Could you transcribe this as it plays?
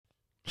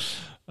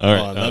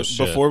All right.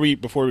 Before we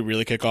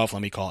really kick off,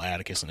 let me call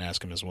Atticus and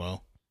ask him as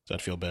well. Does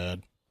that feel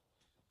bad?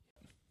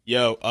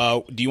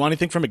 Yo, do you want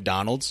anything from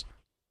McDonald's?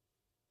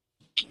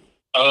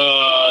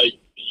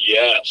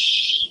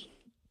 Yes.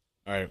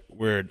 All right,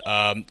 weird.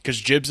 Because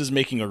Jibs is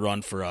making a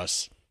run for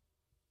us.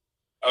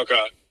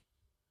 Okay.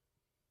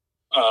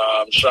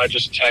 Should I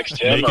just text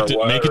him or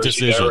what? Make a Or is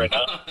he there decision. right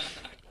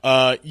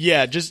now?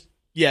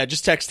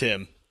 Just text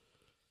him.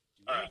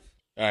 All right.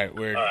 All right,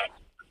 weird. All right.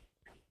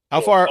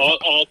 How far?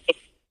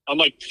 I'm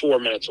like 4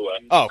 minutes away.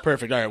 Oh,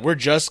 perfect. All right, we're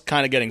just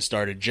kind of getting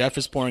started. Jeff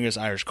is pouring us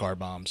Irish car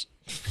bombs.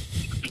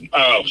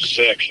 Oh,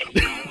 sick.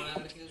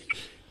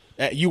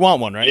 You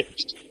want one, right?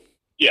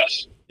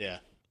 Yes. Yeah.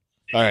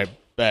 All right,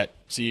 bet.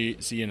 See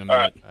you in a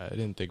minute. All I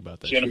didn't think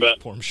about that. See you in a Should we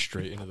bit. Pour them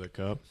straight into the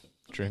cup.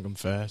 Drink them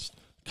fast.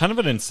 Kind of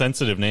an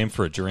insensitive name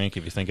for a drink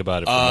if you think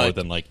about it for more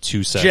than like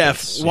 2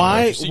 seconds. Jeff,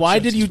 why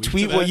did you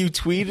tweet what you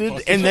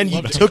tweeted and then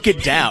you took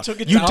it down?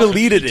 You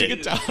deleted Took it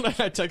it. down and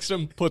I texted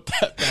him, put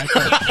that back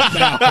up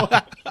now.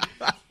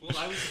 Well,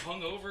 I was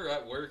hungover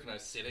at work and I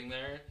was sitting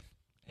there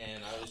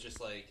and I was just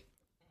like,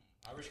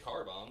 Irish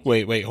car bombs.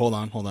 Wait, hold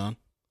on.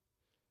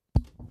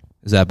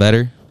 Is that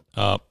better?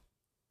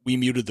 We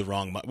muted the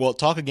wrong mic. Well,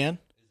 talk again.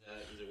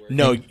 Is it working?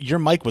 No, your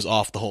mic was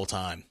off the whole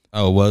time.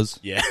 Oh, it was?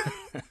 Yeah.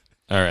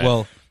 All right.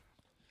 Well,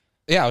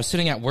 yeah, I was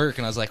sitting at work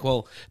and I was like,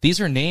 well, these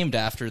are named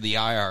after the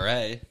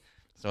IRA.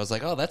 So I was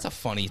like, oh, that's a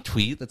funny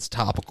tweet. That's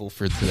topical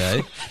for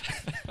today.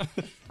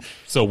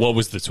 So what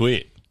was the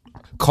tweet?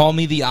 Call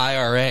me the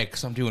IRA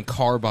because I'm doing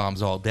car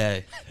bombs all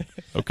day.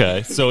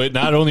 Okay. So it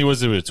not only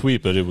was it a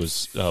tweet, but it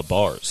was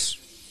bars.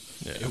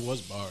 Yeah, it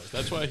was bars.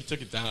 That's why he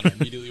took it down and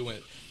immediately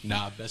went,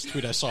 nah, best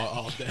tweet I saw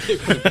all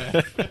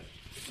day.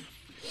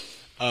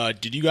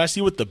 Did you guys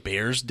see what the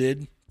Bears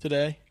did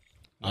today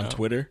on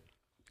Twitter?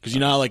 Because you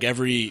know how like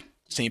every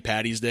St.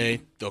 Patty's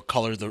Day they'll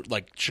color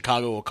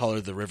Chicago will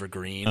color the river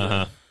green.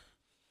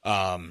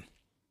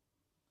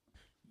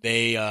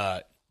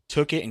 They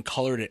took it and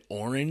colored it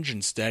orange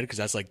instead because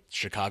that's like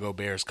Chicago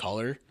Bears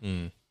color.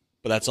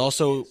 But that's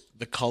also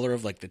the color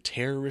of like the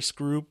terrorist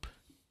group.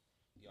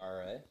 The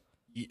IRA?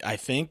 I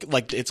think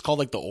like it's called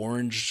like the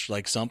orange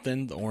like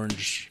something, the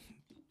orange.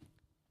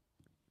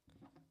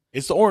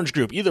 It's the orange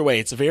group. Either way,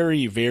 it's a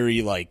very,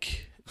 very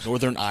like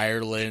Northern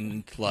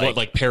Ireland,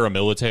 like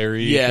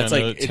paramilitary. Yeah, it's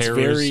kinda like it's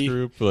terrorist very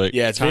group. Like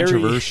yeah, it's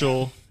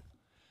controversial.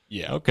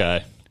 Yeah.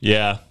 Okay.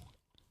 Yeah,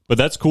 but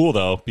that's cool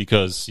though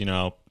because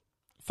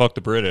fuck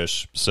the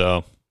British.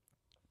 So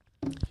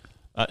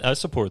I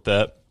support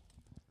that.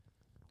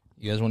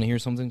 You guys want to hear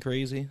something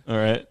crazy? All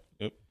right.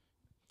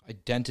 I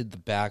dented the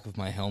back of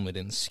my helmet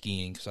in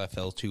skiing because I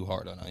fell too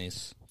hard on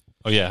ice.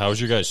 Oh yeah, how was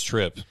your guys'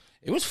 trip?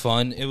 It was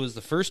fun. It was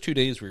the first 2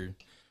 days were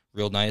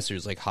real nice. It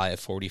was like high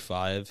of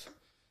 45, so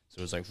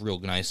it was like real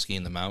nice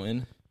skiing the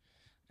mountain.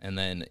 And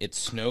then it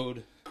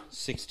snowed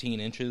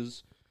 16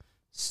 inches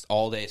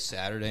all day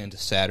Saturday into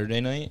Saturday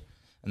night,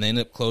 and they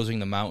ended up closing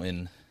the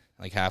mountain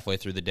like halfway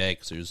through the day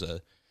because it was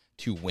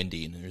too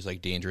windy and it was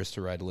like dangerous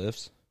to ride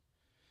lifts.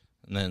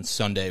 And then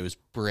Sunday was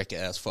brick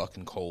ass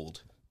fucking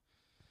cold.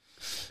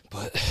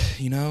 But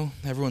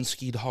everyone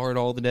skied hard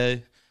all the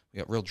day. We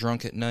got real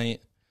drunk at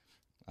night.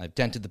 I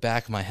dented the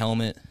back of my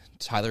helmet.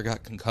 Tyler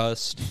got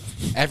concussed.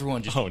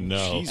 Everyone just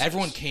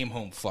everyone came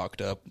home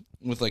fucked up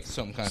with like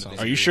some kind of.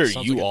 Are you sure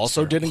you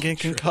also didn't get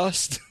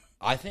concussed?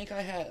 I think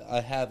I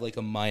have like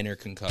a minor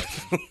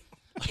concussion.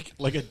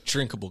 like a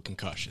drinkable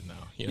concussion,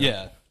 though.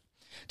 Yeah.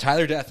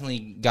 Tyler definitely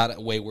got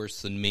it way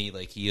worse than me.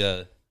 Like he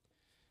had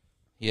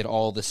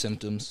all the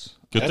symptoms.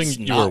 Good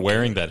thing you were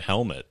wearing that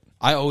helmet.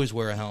 I always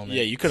wear a helmet.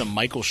 Yeah, you could have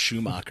Michael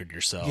Schumachered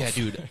yourself. Yeah,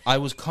 dude. I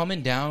was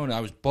coming down. I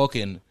was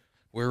booking.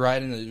 We were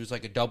riding. It was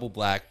like a double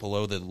black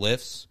below the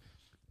lifts,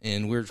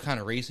 and we were kind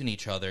of racing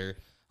each other.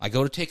 I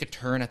go to take a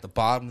turn at the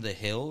bottom of the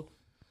hill,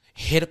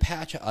 hit a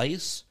patch of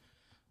ice,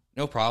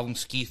 no problem,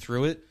 ski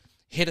through it.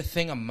 Hit a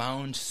thing of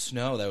mound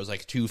snow that was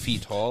like 2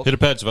 feet tall. Hit a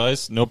patch of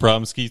ice, no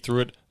problem, ski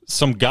through it.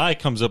 Some guy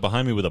comes up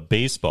behind me with a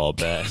baseball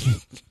bat.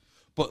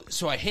 But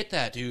so I hit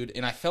that dude,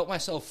 and I felt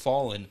myself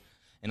falling.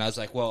 And I was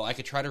like, well, I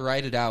could try to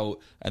ride it out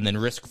and then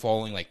risk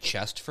falling like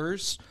chest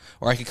first,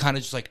 or I could kind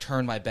of just like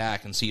turn my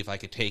back and see if I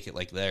could take it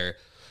like there.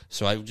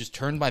 So I just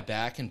turned my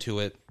back into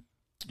it.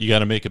 You got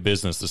to make a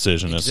business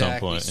decision at some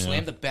point.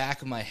 Slammed the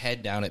back of my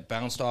head down. It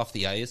bounced off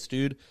the ice,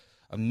 dude.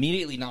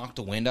 Immediately knocked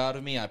the wind out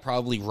of me. I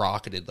probably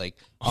rocketed like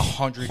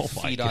 100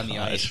 feet on the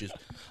ice.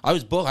 I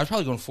was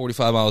probably going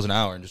 45 miles an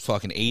hour and just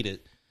fucking ate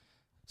it.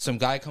 Some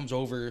guy comes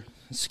over,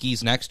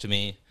 skis next to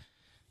me.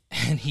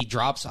 And he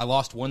drops, I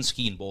lost one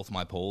ski in both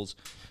my poles,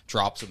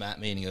 drops him at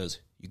me, and he goes,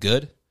 you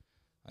good?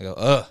 I go,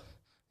 ugh.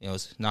 He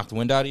goes, knock the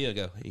wind out of you? I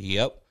go,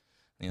 yep.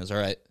 And he goes, all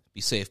right,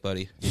 be safe,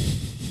 buddy.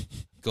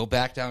 Go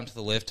back down to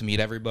the lift to meet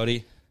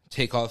everybody,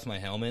 take off my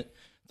helmet.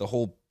 The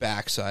whole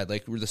backside,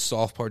 like where the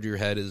soft part of your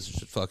head is,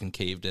 just fucking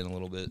caved in a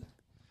little bit.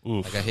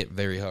 Oof. Like I hit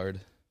very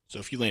hard. So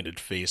if you landed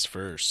face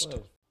first.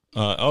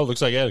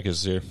 Looks like Atticus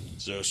is here.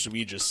 So should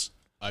we just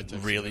I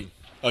texted really... him.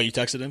 Oh, you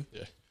texted him?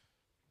 Yeah.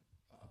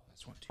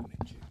 That's one too many.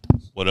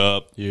 What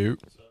up? You.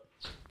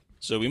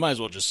 So we might as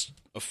well just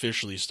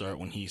officially start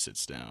when he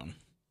sits down.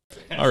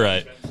 All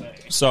right.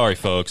 Sorry,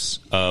 folks.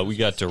 We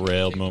got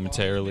derailed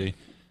momentarily.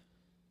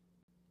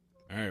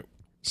 All right.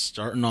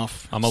 Starting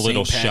off. I'm a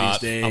little St. Patty's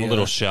shot. Day, I'm a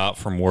little shot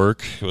from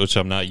work, which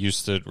I'm not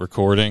used to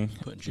recording.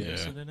 Put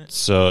Jameson in it.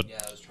 So Yeah,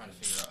 I was trying to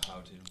figure out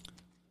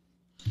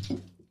how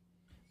to.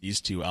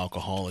 These two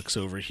alcoholics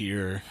over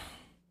here.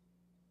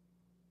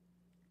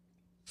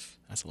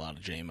 That's a lot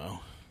of JMO.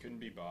 Couldn't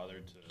be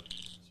bothered to.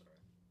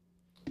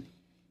 Sorry.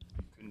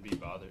 Couldn't be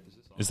bothered. Is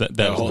this on? is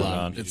that Oh, hold was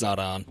on. It's not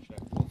on.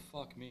 Oh,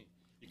 fuck me.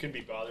 You couldn't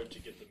be bothered to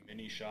get the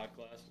mini shot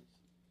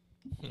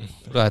glasses?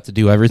 Do I have to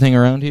do everything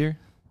around here?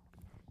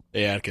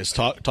 Hey, Atticus,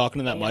 talking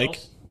to that mic.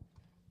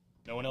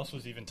 No one else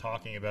was even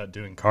talking about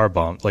doing car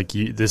bomb. Like,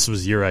 this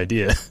was your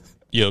idea.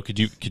 Yo, could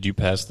you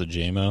pass the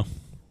JMO?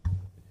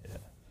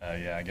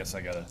 Yeah, I guess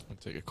I gotta. I'll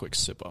take a quick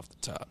sip off the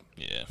top.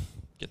 Yeah,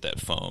 get that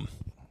foam.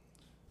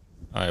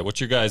 All right,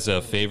 what's your guys'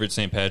 favorite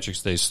St.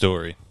 Patrick's Day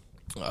story?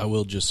 I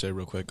will just say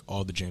real quick,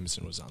 all the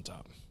Jameson was on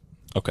top.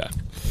 Okay.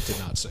 Did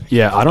not say.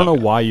 Yeah, I don't know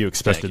why you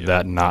expected you.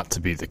 that not to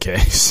be the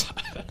case.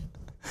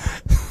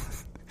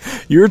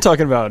 You were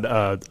talking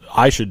about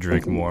I should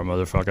drink more,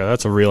 motherfucker.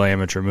 That's a real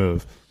amateur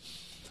move.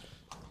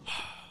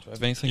 Do I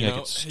have anything I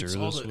could stir it's,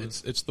 this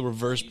with? it's the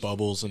reverse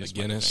bubbles and the Against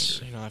my Guinness.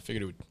 finger. You know, I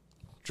figured it would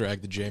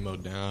drag the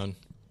JMO down.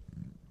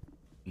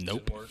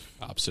 Nope.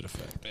 Opposite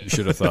effect. You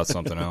should have thought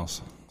something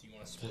else. Do you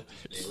want to split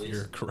these Baileys?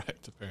 You're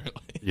correct,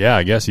 apparently. Yeah,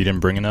 I guess you didn't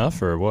bring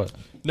enough, or what?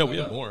 No, we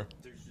have more.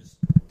 There's just,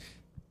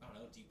 I don't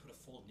know, do you put a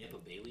full nip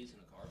of Baileys in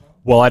a car bomb?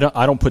 Well,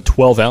 I don't put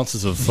 12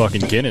 ounces of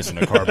fucking Guinness in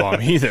a car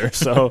bomb either.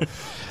 So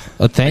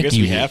A thank guess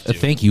you. we have to. A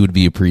thank you would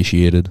be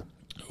appreciated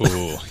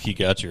Ooh, he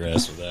got your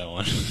ass with that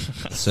one.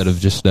 instead of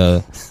just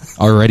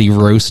already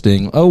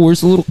roasting. Oh,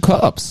 where's the little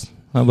cups?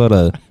 How about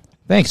a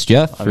thanks,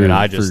 Jeff? I mean,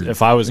 for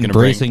if I was gonna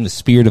embracing the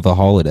spirit of a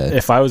holiday.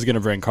 if I was gonna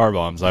bring car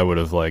bombs, I would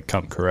have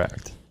come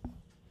correct.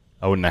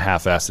 I wouldn't have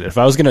half-assed it. If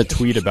I was gonna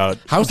tweet about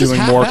How's this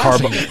doing more car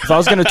half-assing bombs, if I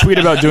was gonna tweet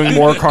about doing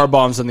more car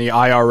bombs than the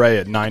IRA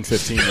at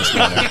 9:15 this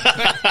morning,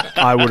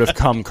 I would have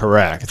come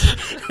correct.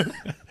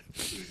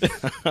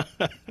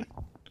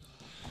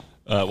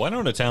 Why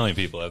don't Italian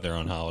people have their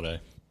own holiday?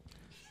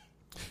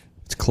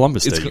 It's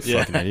Columbus Day, you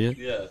fucking idiot.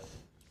 Yeah.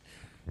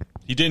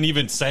 He didn't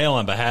even sail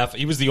on behalf.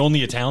 He was the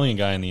only Italian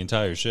guy in the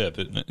entire ship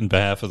in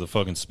behalf of the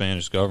fucking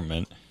Spanish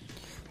government.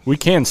 We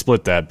can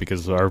split that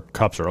because our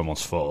cups are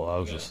almost full. I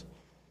was just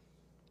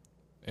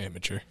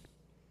Amateur.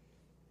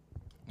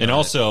 And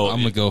also, I'm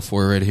gonna go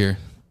for it right here.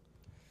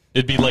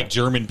 it'd be like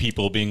German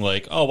people being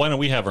like, "Oh, why don't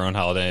we have our own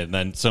holiday?" And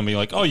then somebody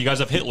like, "Oh, you guys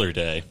have Hitler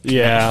Day."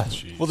 yeah.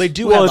 Well, they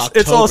do Well, have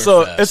it's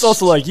also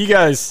Oktoberfest. like you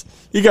guys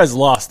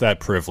lost that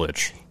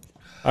privilege.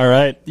 All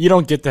right, you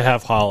don't get to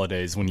have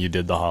holidays when you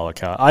did the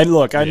Holocaust.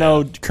 I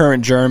know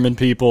current German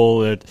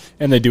people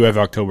and they do have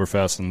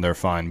Oktoberfest and they're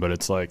fine, but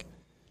it's like,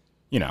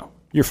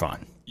 you're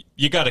fine.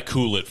 You got to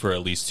cool it for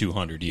at least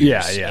 200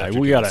 years. Yeah, after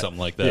we doing got something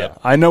like that. Yeah,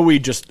 I know we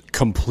just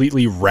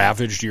completely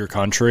ravaged your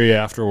country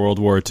after World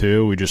War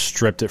II. We just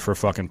stripped it for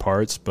fucking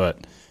parts,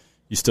 but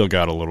you still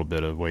got a little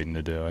bit of waiting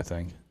to do, I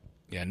think.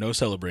 Yeah, no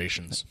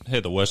celebrations. Hey,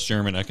 the West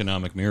German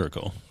economic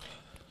miracle.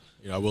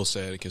 I will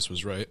say Atticus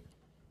was right.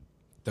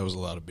 That was a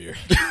lot of beer.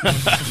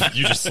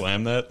 You just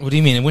slammed that? What do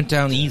you mean? It went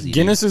down easy.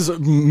 Guinness is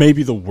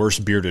maybe the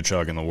worst beer to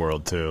chug in the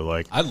world too.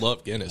 Like I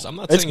love Guinness. I'm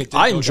not It's- saying it.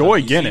 I didn't go enjoy down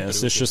easy, Guinness. but it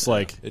was It's just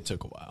like- it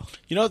took a while.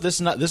 You know, this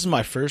is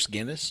my first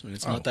Guinness, and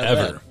it's not that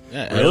ever.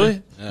 bad. Yeah,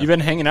 really, Yeah. you've been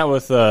hanging out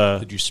with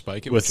Did you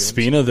spike it with James?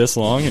 Spina this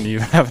long and you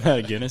haven't had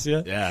a Guinness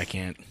yet? Yeah, I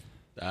can't.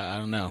 I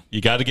don't know.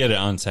 You got to get it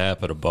on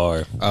tap at a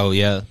bar. Oh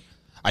yeah,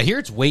 I hear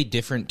it's way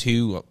different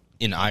too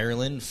in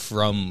Ireland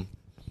from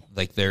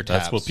like their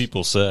taps. That's what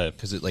people say.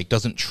 because it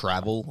doesn't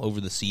travel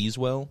over the seas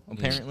well.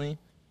 Apparently,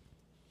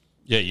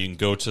 Yeah, you can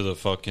go to the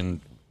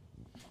fucking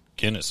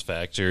Guinness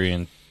factory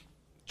and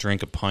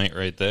drink a pint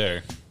right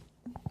there.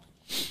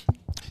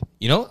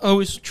 you know, it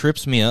always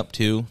trips me up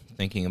too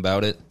thinking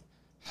about it.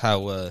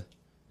 How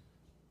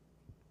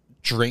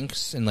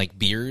drinks and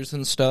beers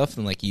and stuff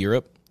in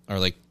Europe are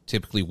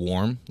typically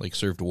warm,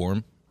 served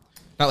warm,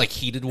 not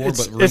heated warm,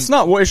 but room, It's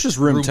not. It's just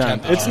room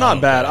temp. temp. It's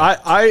not bad.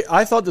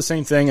 I thought the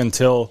same thing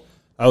until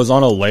I was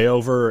on a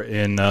layover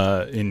in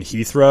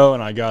Heathrow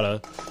and I got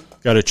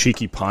a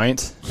cheeky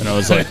pint and I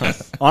was like,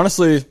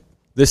 honestly,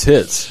 this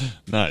hits.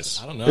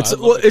 Nice. I don't know.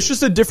 It's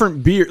just a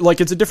different beer.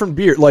 It's a different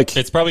beer.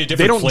 It's probably a different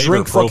they don't flavor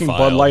drink fucking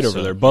profile, Bud Light over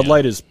so, there. Bud yeah.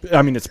 Light is.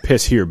 I mean, it's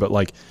piss here, but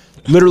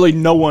literally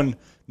no one.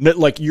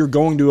 You're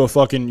going to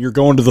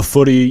the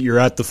footy. You're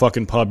at the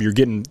fucking pub. You're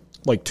getting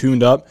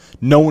tuned up.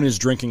 No one is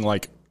drinking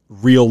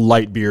real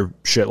light beer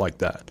shit like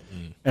that.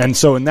 And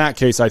so in that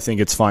case, I think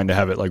it's fine to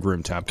have it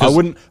room temp. I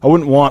wouldn't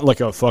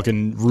want a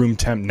fucking room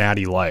temp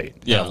natty light.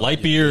 Yeah,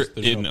 light beer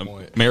there's in no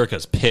point.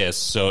 America's piss,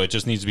 so it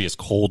just needs to be as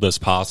cold as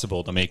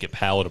possible to make it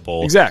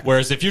palatable. Exactly.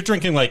 Whereas if you're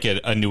drinking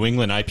a New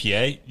England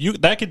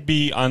IPA, that could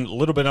be a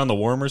little bit on the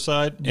warmer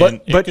side. But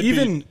and it but could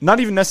even be, not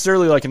even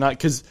necessarily not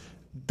because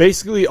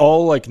basically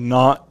all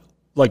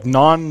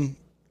non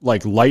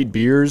light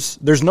beers.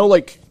 There's no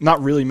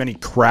not really many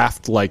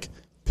craft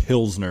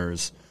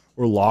pilsners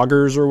or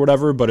lagers or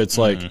whatever. But it's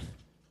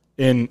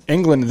in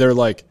England, they're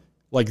like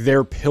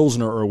their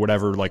Pilsner or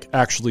whatever, like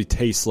actually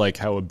tastes like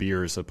how a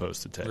beer is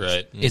supposed to taste.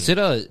 Right. Is it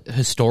a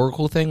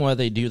historical thing why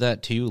they do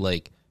that too?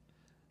 Like,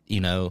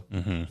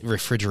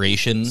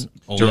 refrigeration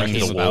only During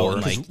came the about war.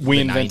 in, like, We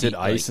the invented 90s,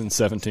 ice in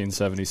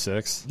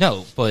 1776.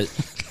 No, but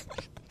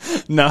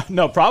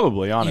No,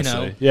 probably,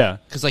 honestly. Yeah.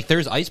 because like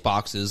there's ice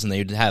boxes and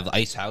they'd have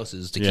ice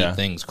houses to Yeah. keep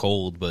things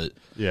cold, but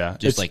Yeah.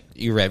 just like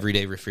your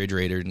everyday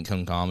refrigerator didn't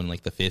come common in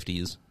like the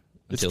 50s.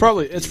 It's until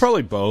probably the 50s. it's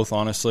probably both,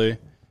 honestly,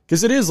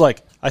 because it is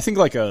like I think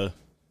like a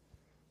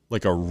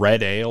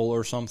red ale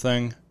or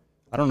something.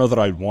 I don't know that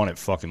I'd want it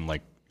fucking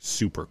like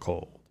super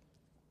cold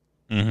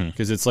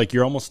because it's like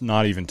you're almost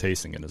not even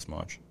tasting it as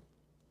much.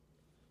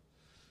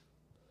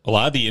 A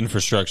lot of the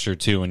infrastructure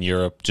too in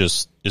Europe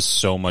just is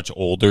so much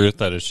older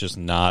that it's just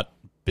not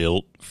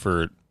built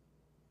for,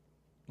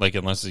 like,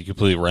 unless you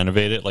completely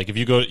renovate it. Like if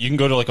you can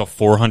go to like a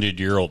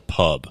 400-year-old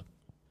pub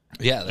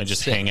Yeah, and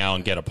just sick. hang out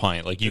and get a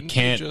pint. Like you Didn't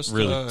can't they just,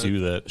 really do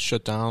that.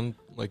 Shut down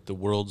like the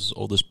world's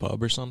oldest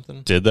pub or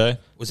something Did they?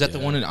 Was that the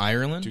one in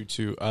Ireland? due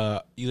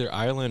to either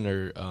Ireland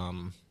or I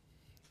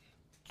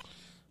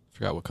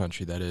forgot what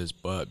country that is,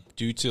 but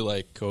due to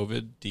like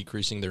COVID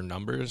decreasing their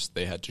numbers,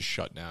 they had to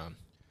shut down.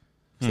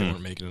 They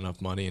weren't making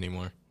enough money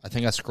anymore. I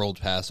think I scrolled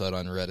past that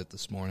on Reddit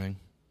this morning.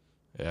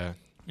 Yeah.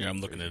 Yeah, I'm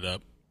looking it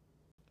up.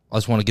 I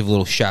just want to give a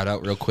little shout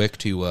out real quick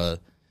to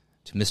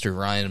Mr.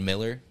 Ryan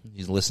Miller.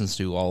 He listens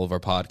to all of our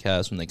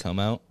podcasts when they come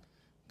out.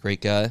 Great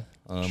guy.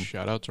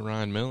 Shout out to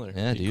Ryan Miller.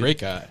 Yeah, dude. Great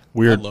guy. I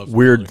Weird love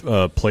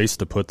Miller. place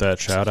to put that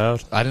shout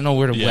out. I don't know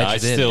where to Yeah, I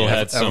wedge it in. still dude.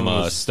 had some Everyone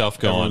was- stuff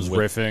Everyone going. was With,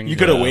 riffing. You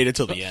could have waited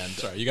till the end.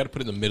 Sorry, you got to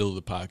put it in the middle of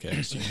the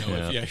podcast so you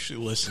know if he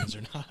actually listens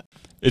or not.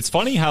 it's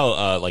funny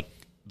how like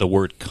the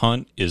word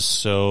cunt is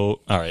so.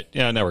 All right,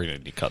 yeah, now we're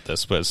going to cut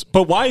this,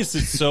 but why is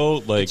it so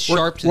like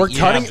Sharp to We're the ear.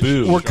 cutting.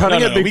 Taboo. We're cutting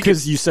No, it no, we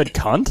because you said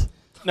cunt.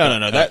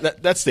 No.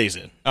 That stays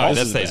in. All right, that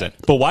This is stays bad. in.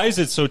 But why is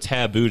it so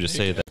taboo to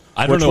say that?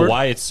 I don't Which know word?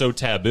 why it's so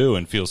taboo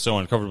and feels so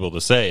uncomfortable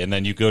to say. And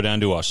then you go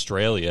down to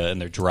Australia and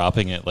they're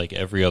dropping it like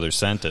every other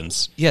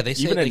sentence. Yeah, they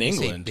say Even like, in they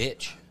say England.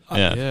 bitch.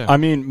 Yeah. I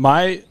mean,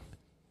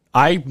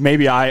 I've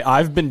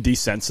been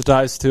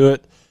desensitized to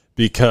it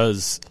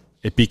because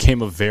it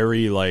became a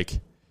very like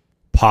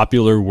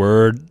popular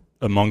word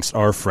amongst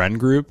our friend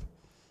group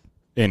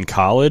in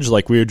college.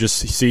 Like we would just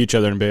see each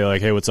other and be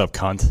like, "Hey, what's up,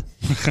 cunt?"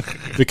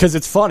 Because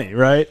it's funny,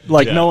 right?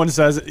 Like Yeah. no one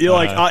says it.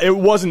 It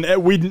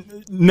wasn't. We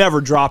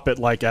never drop it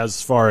like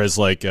as far as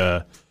like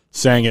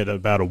saying it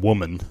about a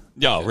woman.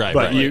 Yeah, right.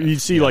 But right. you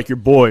see like your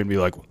boy and be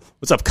like,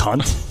 "What's up,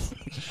 cunt?"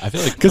 I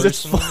feel like Because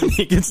it's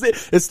personally- funny.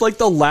 It's like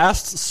the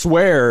last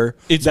swear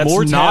It's that's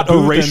more not a taboo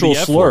than racial the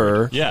F slur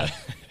word. Yeah.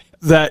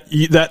 that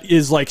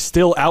is like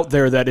still out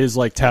there that is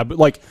like taboo.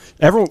 Like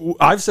everyone,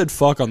 I've said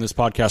fuck on this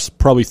podcast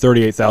probably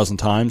 38,000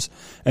 times,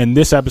 and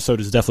this episode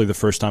is definitely the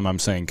first time I'm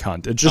saying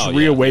cunt. It just Oh, yeah,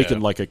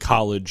 reawakened yeah. like a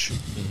college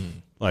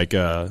like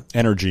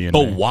energy in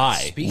But me. why?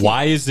 Speaking-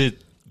 Why is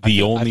it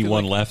the I only feel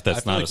one like- left I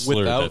that's feel not like a slur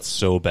without- that's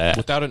so bad?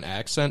 without an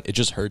accent, it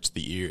just hurts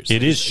the ears.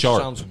 It is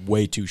sharp. sounds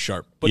way too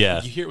sharp. But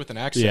Yeah. you hear it with an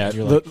accent, Yeah, and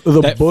you're the like,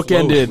 the that flows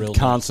real bookended nice.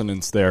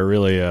 consonants there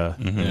really. Yeah.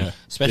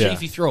 Especially Yeah.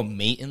 if you throw a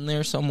mate in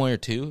there somewhere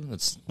too.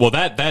 That's Well,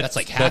 that's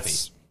like happy.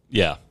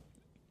 Yeah.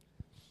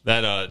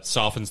 That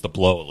softens the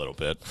blow a little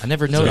bit. I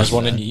never So you noticed. guys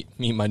want that. to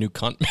meet my new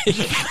cunt mate?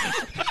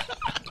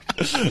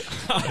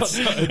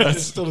 That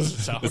still doesn't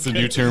sound That's a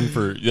new term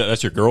for. Yeah,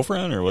 that's your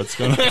girlfriend or what's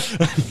going on?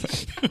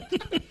 It's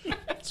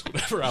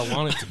whatever I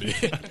want it to be.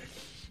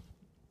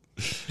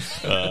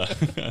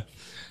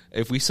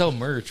 If we sell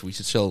merch, we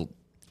should sell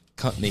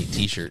cunt mate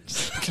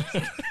T-shirts.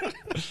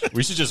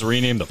 We should just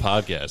rename the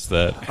podcast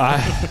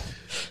that.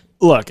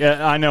 Look,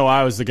 I know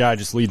I was the guy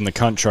just leading the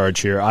cunt charge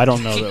here. I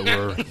don't know that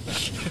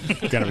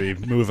we're going to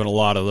be moving a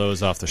lot of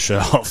those off the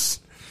shelves.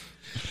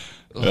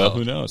 Well,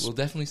 who knows? We'll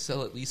definitely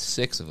sell at least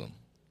 6 of them.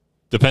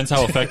 Depends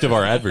how effective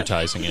our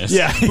advertising is.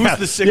 Yeah, yeah,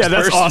 the sixth yeah,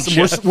 that's person, awesome.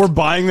 Jeff? We're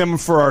buying them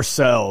for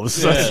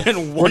ourselves.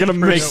 And We're gonna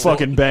make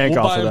fucking bank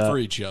We'll off buy of them that. for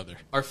each other.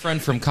 Our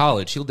friend from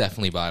college, he'll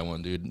definitely buy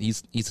one, dude.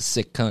 He's a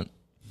sick cunt.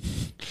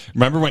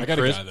 Remember when I got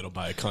Chris? a guy that'll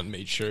buy a cunt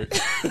mate shirt.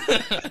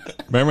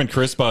 Remember when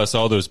Chris bought us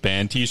all those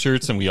band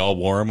T-shirts and we all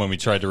wore them when we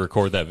tried to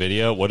record that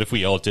video? What if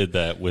we all did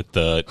that with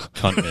the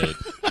cunt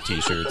mate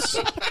T-shirts,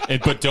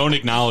 but don't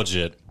acknowledge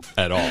it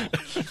at all?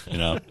 You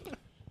know?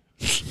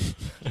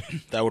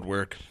 That would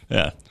work.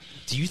 Yeah.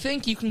 Do you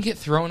think you can get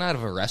thrown out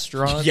of a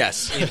restaurant?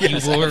 Yes. If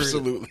Yes, you wore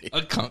absolutely.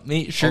 a cunt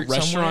mate A shirt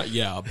restaurant, somewhere?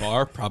 yeah. A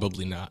bar,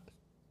 probably not.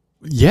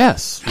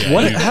 Yes.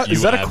 What? You- How, you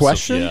is that a absol-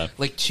 question? Yeah.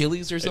 Like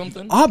Chili's or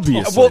something?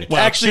 Obviously. Well,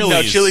 actually,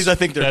 no. Chili's, I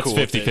think they're that's cool.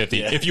 50-50.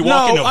 Yeah. If you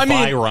walk No, into I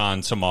mean-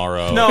 Byron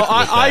tomorrow, No, with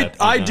I that,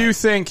 I you're do not-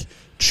 think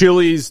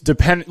Chili's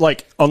depend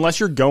like unless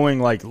you're going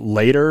like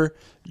later,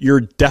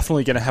 you're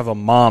definitely gonna have a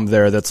mom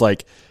there that's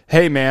like,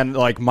 hey man,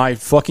 like my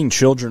fucking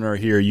children are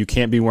here. You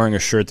can't be wearing a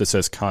shirt that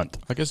says cunt.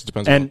 I guess it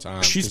depends on And the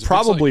time. she's 'Cause if it's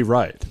probably like-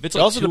 right. If it's It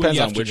like also 2 in the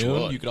depends on which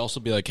afternoon, one. you could also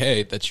be like,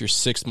 hey, that's your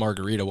 6th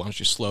margarita. Why don't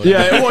you slow down?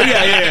 Yeah, well,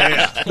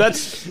 yeah.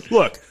 That's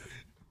look.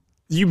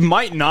 You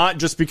might not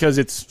just because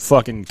it's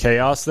fucking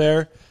chaos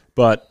there,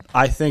 but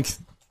I think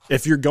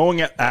if you're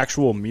going at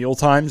actual meal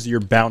times, you're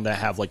bound to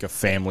have like a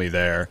family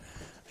there,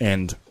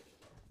 and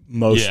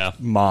most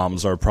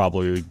moms are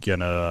probably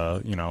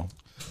gonna,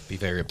 Be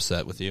very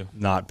upset with you.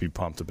 not be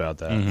pumped about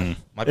that.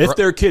 My If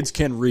their kids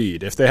can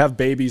read, if they have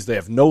babies, they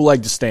have no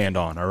leg to stand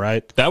on. All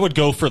right. That would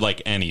go for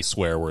like any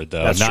swear word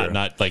though. That's not true.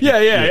 not like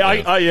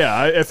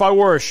Yeah. If I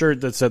wore a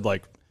shirt that said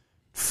like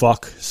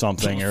 "fuck"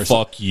 something or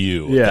something, fuck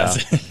you. yeah,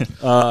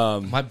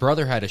 My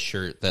brother had a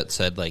shirt that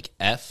said like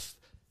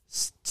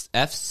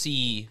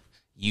FC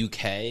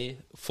UK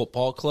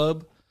Football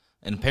Club,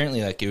 and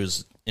apparently like it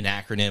was an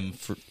acronym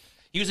for.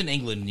 He was in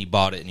England and he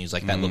bought it, and he was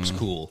like, "That looks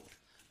cool,"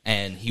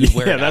 and he would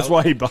wear it. that's out,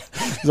 why he bought.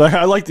 He's like,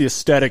 I like the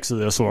aesthetics of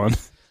this one.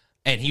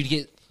 and he'd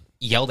get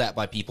yelled at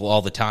by people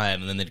all the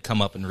time, and then they'd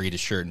come up and read his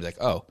shirt and be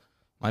like, "Oh,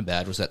 my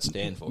bad. What's that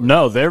stand for?"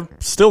 No, they're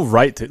still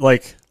right to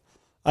like.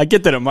 I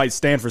get that it might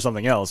stand for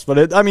something else,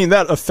 but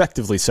that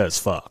effectively says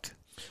 "fuck."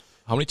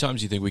 How many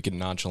times do you think we can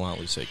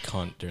nonchalantly say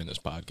 "cunt" during this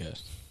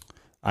podcast?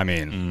 I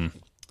mean,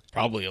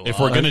 Probably a lot. If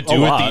we're gonna A do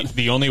lot. it,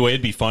 the only way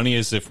it'd be funny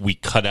is if we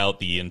cut out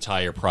the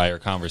entire prior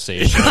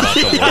conversation about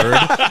the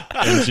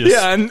word and just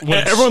and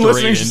went everyone straight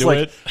listening is just into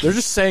like, it. they're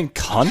just saying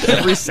 "cunt"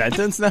 every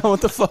sentence now.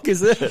 What the fuck is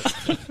this?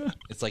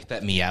 It's like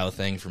that meow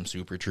thing from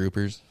Super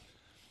Troopers.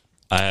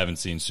 I haven't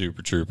seen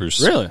Super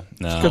Troopers. Really?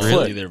 No. Good really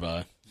flick. either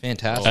by.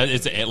 Fantastic.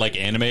 It's like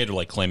animated or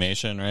like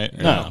claymation, right?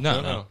 Or No.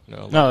 No.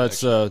 No,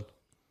 that's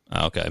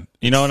Oh, okay.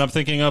 You know what I'm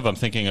thinking of? I'm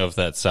thinking of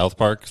that South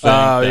Park thing.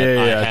 Oh, that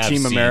yeah, I yeah. have Team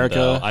seen, America.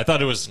 though. I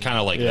thought it was kind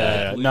of like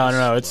yeah. that.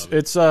 No.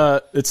 It's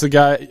a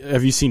guy.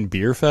 Have you seen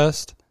Beer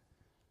Fest?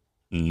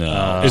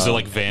 No. Is it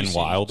like Van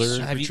Wilder?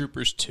 Super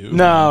Troopers 2?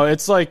 No,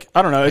 it's like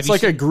I don't know. It's you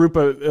like a seen- group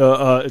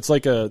of. It's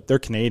like they're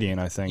Canadian,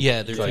 I think.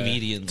 Yeah, they're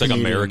comedians. It's like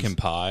American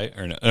Pie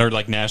or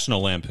like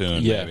National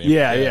Lampoon. Yeah. Maybe.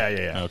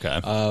 Yeah.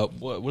 Okay.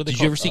 What are they Did you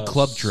called? ever see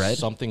Club Dread?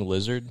 Something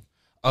Lizard?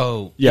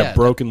 Oh, Yeah,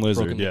 Broken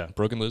Lizard. Broken, Yeah.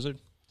 Broken Lizard?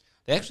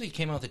 They actually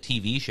came out with a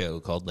TV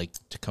show called like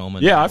Tacoma.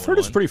 Yeah, I've heard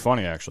it's 911. pretty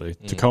funny actually.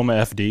 Tacoma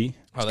FD.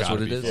 Oh, that's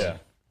what it is.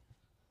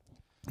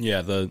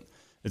 Yeah.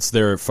 It's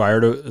their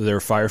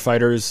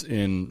firefighters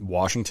in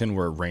Washington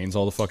where it rains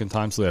all the fucking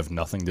time, so they have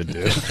nothing to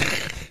do.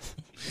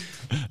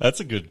 That's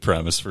a good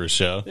premise for a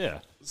show. Yeah.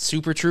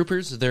 Super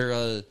Troopers.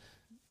 They're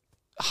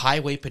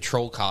highway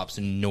patrol cops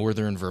in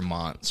northern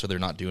Vermont, so they're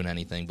not doing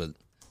anything. But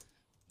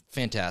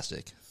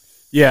fantastic.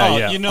 Yeah, Oh,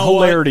 yeah. you know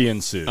Hilarity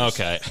ensues.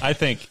 Okay. I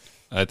think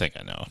I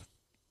know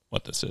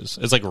what this is.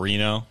 It's like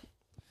Reno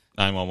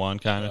 911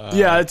 kind of.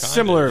 Yeah, it's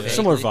Kinda,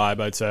 similar vaguely.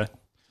 vibe, I'd say.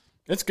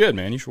 It's good,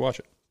 man. You should watch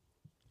it.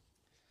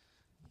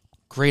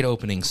 Great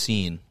opening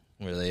scene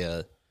where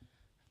they,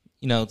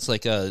 it's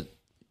like you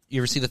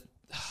ever see the?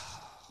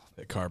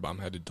 That car bomb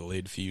had a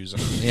delayed fuse on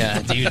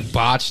Yeah, dude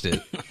botched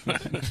it.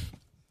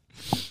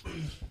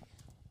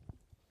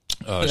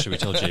 Should we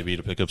tell JB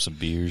to pick up some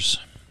beers?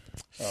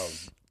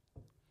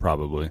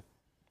 Probably.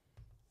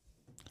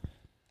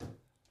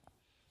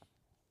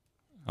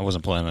 I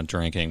wasn't planning on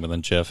drinking, but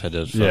then Jeff had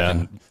to Yeah.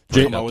 fucking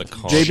J- bring up the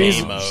car.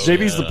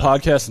 JB's the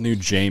podcast new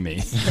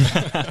Jamie.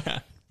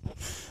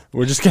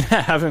 We're just gonna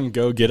have him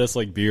go get us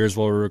like beers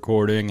while we're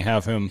recording.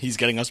 Have him. He's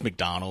getting us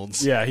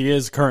McDonald's. Yeah, he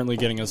is currently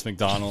getting us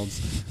McDonald's.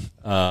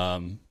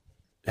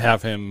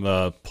 Have him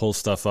pull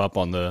stuff up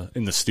in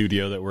the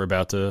studio that we're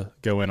about to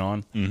go in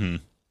on. Mm-hmm.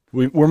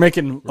 We're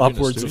making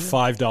upwards of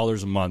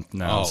 $5 a month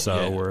now, so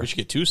yeah. we're We should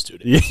get 2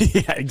 studios.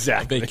 yeah,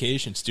 exactly.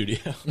 Vacation studio.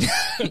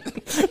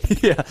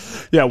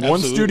 Yeah. One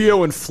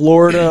studio in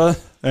Florida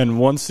and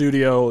one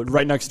studio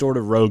right next door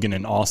to Rogan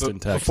in Austin,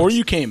 Texas. Before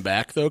you came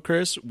back, though,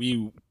 Chris,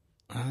 we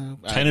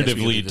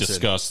Tentatively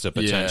discussed a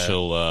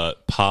potential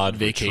pod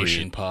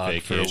vacation retreat,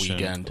 pod for a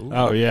weekend.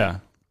 Oh yeah,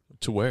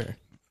 To where?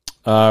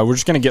 we're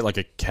just gonna get like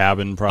a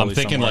cabin, probably. I'm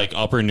thinking somewhere. like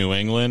Upper New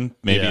England,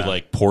 maybe Yeah.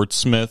 like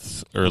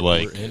Portsmouth or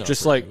like We're in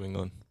just Upper like- New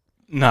England.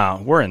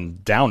 No, we're in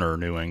Downer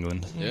New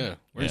England. Yeah,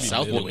 we're in Yeah.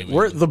 South New New England. England.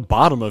 We're at the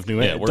bottom of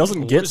New England. It we're- doesn't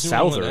What get is New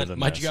England souther at? than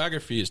My this.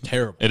 geography is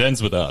terrible. it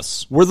ends with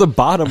us. We're the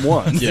bottom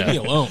one. Leave me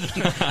alone.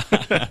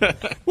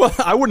 Well,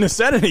 I wouldn't have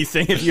said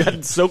anything if you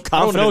hadn't so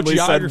confidently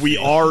said we geography.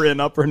 are in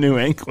Upper New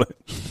England.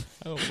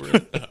 Oh,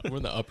 we're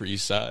in the Upper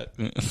East Side.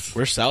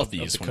 We're Up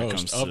southeast the when it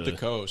comes coast. to Up the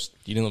coast.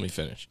 You didn't let me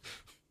finish.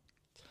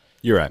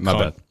 You're right. My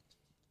bad.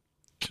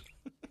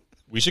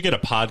 We should get a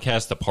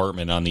podcast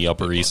apartment on the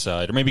Upper East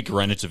Side, or maybe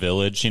Greenwich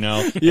Village.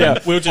 Yeah,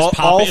 we'll just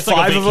pop. It's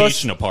like a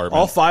vacation All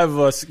apartment. 5 of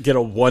us get a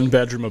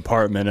 1-bedroom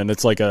apartment, and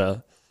it's like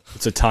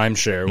it's a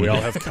timeshare. We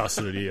all have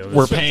custody of it.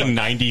 We're paying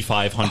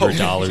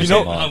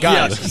 $9,500 a month.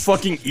 yeah,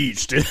 fucking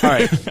each, dude. All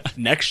right,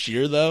 next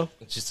year though,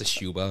 It's just a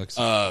shoebox.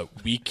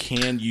 we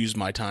can use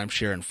my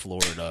timeshare in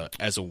Florida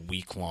as a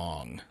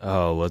week-long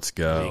Oh, let's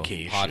go.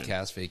 vacation.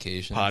 Podcast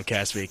vacation.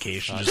 Podcast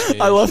vacation.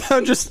 I love how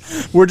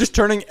we're just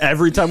turning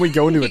every time we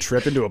go into a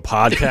trip into a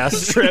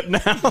podcast trip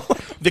now.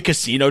 The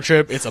casino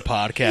trip, it's a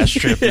podcast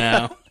trip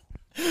now.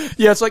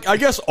 Yeah, it's like I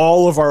guess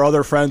all of our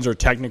other friends are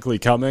technically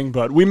coming,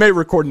 but we may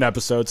record an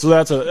episode, so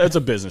that's a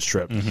business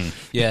trip.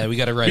 Yeah, we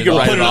got to write You it can off.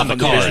 write put it it off on on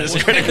the the card.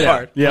 business credit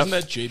card. Yeah. Wasn't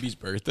that JB's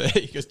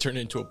birthday? You guys turned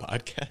it into a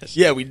podcast.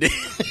 Yeah, we did.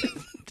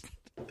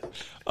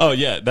 Oh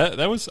yeah,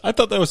 that was. I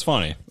thought that was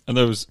funny, and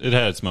it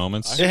had its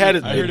moments. It had.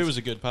 I heard it was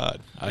a good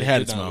pod. I had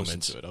did its not listen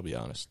moments. to it, I'll be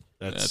honest.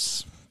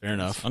 That's fair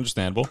enough.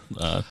 Understandable.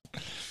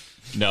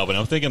 No, but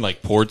I'm thinking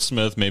like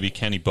Portsmouth, maybe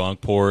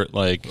Kennebunkport,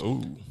 like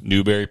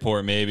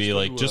Newburyport, maybe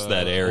like just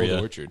that area.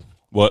 Old Orchard.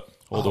 What?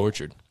 Old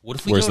Orchard. What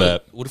if we Where's go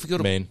that? What if we go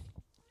to Maine.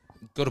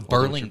 Go to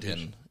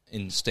Burlington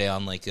and stay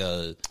on like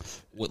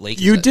what lake?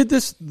 is You that? did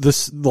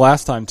this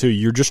last time too.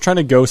 You're just trying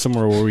to go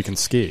somewhere where we can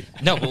ski.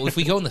 No, but if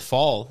we go in the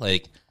fall,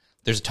 like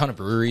there's a ton of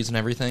breweries and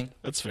everything.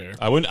 That's fair.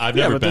 I wouldn't. I've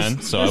Yeah, never but there's-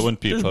 been, so I wouldn't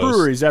be There's opposed.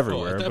 breweries Well,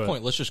 everywhere. at that but-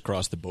 point, let's just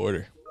cross the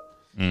border.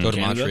 Go to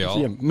Canada? Montreal.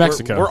 yeah,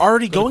 Mexico. We're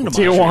already going to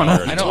Tijuana.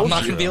 Montreal. I know I'm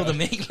not going to be able to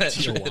make that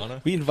trip.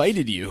 Tijuana. We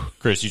invited you.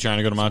 Chris, you trying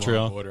to go to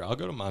Montreal? Border. I'll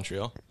go to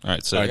Montreal. All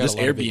right, so All right, got this a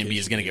lot of Airbnb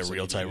is vacation going to get days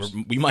real I tight. can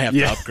use. We might have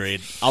Yeah. to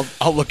upgrade.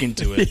 I'll look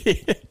into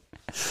it.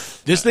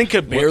 This thing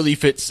could barely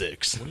fit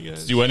 6.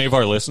 do any of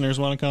our listeners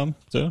want to come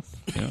too?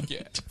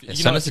 Yeah.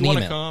 Send us if an you wanna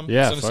email. Come,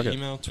 Yeah, send us fuck an it.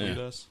 email, tweet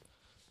us.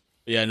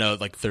 Yeah, no,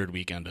 like third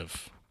weekend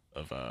of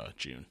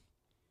June.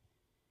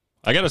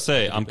 I gotta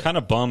say, I'm kind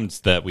of bummed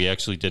that we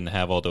actually didn't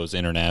have all those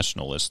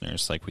international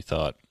listeners like we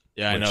thought.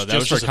 Yeah, I Which, know. That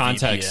just was for a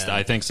context, VPN.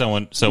 I think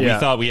someone. So Yeah. we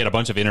thought we had a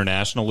bunch of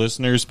international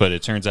listeners, but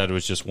it turns out it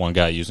was just one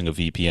guy using a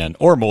VPN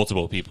or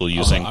multiple people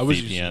using I was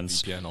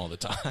VPNs. using VPN all the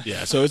time.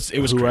 Yeah, so it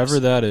was Whoever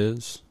Chris. that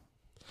is,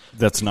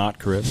 that's not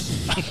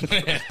Chris.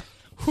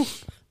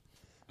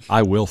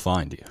 I will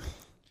find you.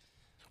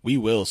 We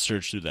will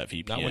search through that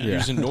VPN. Not when Yeah. you're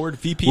using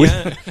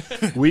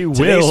NordVPN. We Today's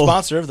will.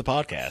 sponsor of the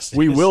podcast.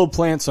 We is- will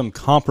plant some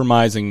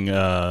compromising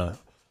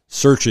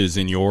searches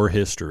in your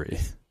history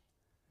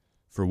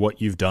for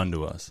what you've done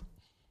to us.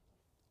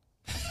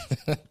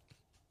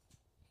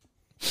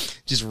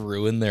 Just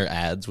ruin their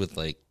ads with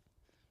like.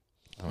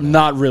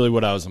 Not really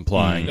what I was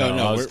implying. No,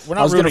 no, I was, we're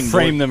not I was going to ruining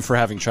frame Nord- them for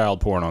having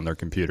child porn on their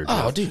computer.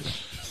 Dude.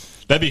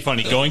 That'd be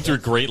funny. Going through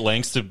great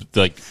lengths to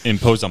like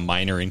impose a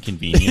minor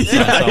inconvenience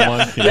on someone.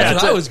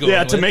 That's what I was going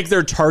to with. make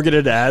their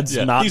targeted ads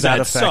Yeah, not these that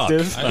ads suck.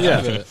 effective. I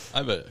Yeah.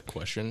 have a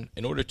question.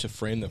 In order to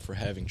frame them for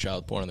having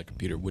child porn on the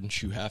computer,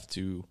 wouldn't you have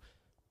to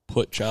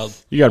put child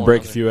You got to porn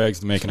break on a few eggs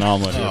to make an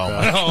omelet. Here, pal.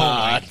 Oh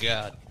my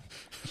god.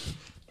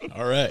 there?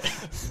 All right.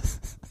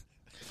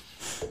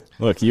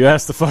 Look, you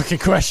asked the fucking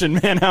question,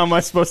 man. How am I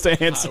supposed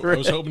to answer I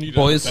was it? hoping you'd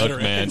Boys. have a better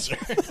Look, man. answer.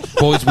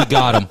 Boys, we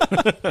got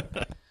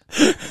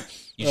him.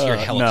 You see your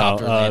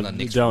helicopter land on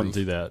Nick's don't roof.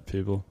 do that,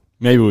 people.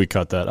 Maybe we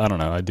cut that. I don't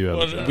know. I do have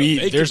a job. We-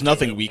 They can there's do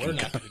nothing it. we We're can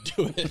not going to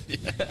do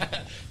it.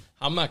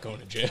 I'm not going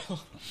to jail.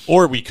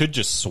 Or we could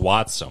just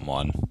swat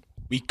someone.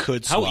 We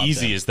could. How swap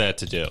easy them. is that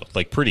to do?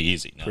 Like pretty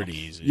easy. No? Pretty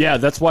easy. Yeah,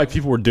 that's why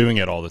people were doing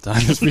it all the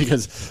time. Just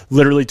because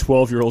literally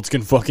 12-year-olds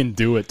can fucking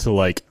do it to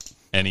like.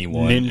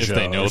 Anyone Ninja if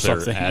they know or their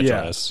something.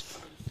 address.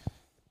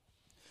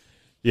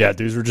 Yeah,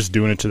 dudes were just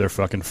doing it to their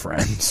fucking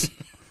friends.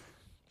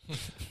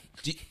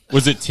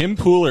 Was it Tim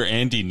Pool or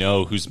Andy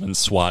No who's been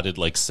swatted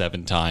like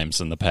 7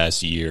 times in the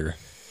past year?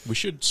 We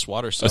should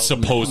swat ourselves.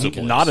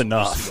 Supposedly. Not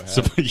enough.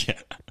 So, yeah.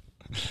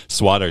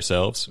 Swat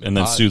ourselves and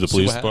then sue the See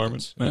police what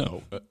department? happens.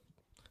 No. But-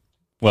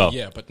 Well,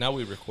 yeah, but now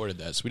we recorded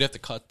that, so we'd have to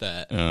cut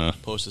that,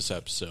 post this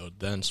episode,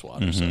 then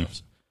swat Mm-hmm.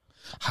 ourselves.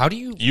 How do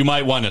you you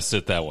might want to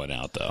sit that one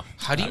out, though.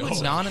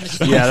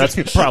 anonymously Yeah,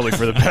 that's probably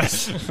for the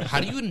best. how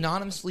do you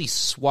anonymously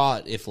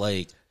SWAT if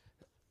like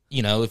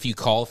if you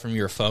call from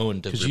your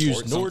phone to report you use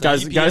something?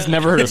 Nord- Guys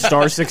never heard of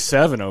star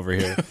 67 over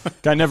here.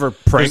 Guy never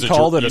prank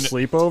called at a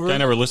sleepover. I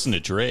never listened to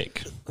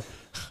Drake.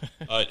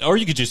 Or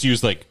you could just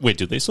use like, wait,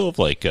 do they still have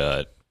like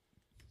payphones?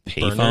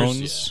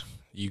 Burners, yeah.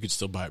 You could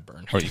still buy a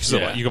burner. Or you can,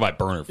 still, you can buy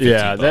burner. For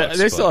Yeah, $15,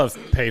 they but- still have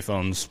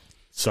payphones.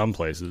 Some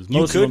places,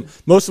 most could-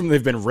 of them,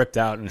 they've been ripped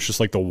out, and it's just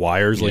like the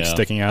wires like Yeah.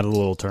 sticking out of the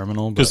little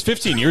terminal. Because But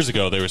 15 years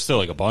ago, there was still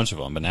like a bunch of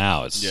them, but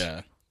now it's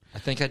Yeah. I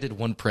think I did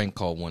one prank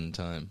call one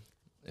time.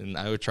 And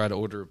I would try to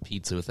order a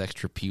pizza with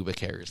extra pubic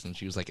hairs, and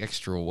she was like,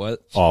 "Extra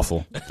what?"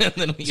 awful. And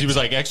then She was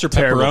like, extra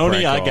Terrible pepperoni.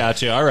 prank I call.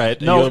 got you. All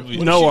right. No,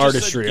 You'll- no She just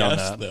artistry said on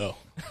yes, that. though.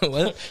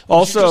 "What?"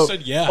 Also, just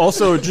said yeah.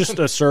 also, just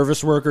a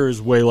service worker is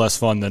way less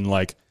fun than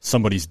like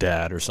somebody's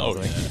dad or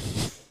something.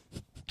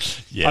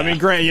 Yeah. I mean,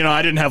 granted,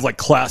 I didn't have like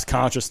class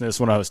consciousness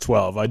when I was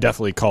 12. I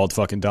definitely called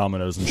fucking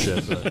Domino's and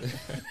shit. But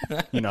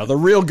the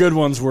real good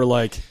ones were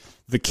like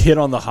the kid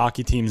on the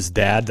hockey team's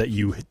dad that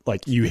you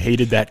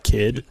hated that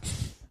kid.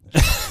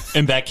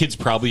 and that kid's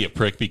probably a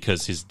prick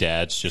because his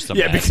dad's just a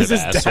Yeah, massive because his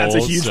asshole. dad's a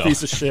huge so,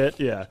 piece of shit.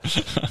 Yeah.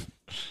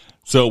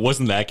 so it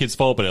wasn't that kid's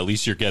fault, but at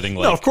least you're getting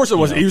like. No, of course it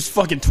wasn't. He was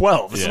fucking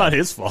 12. It's Yeah. not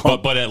his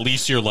fault. But at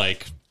least you're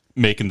like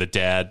making the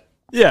dad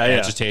yeah.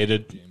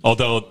 agitated.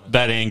 Although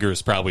that anger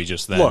is probably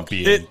just them Look,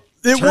 being. it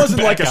turned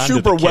wasn't like back a onto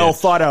super the kid. well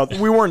thought out.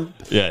 We weren't.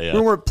 Yeah. We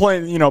weren't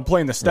playing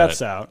the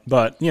steps Right. out.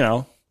 But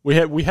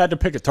we had to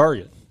pick a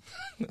target.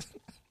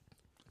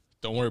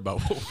 Don't worry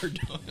about what we're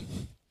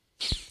doing.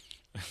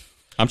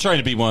 I'm trying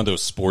to be one of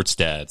those sports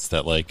dads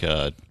that like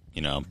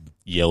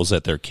yells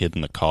at their kid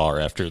in the car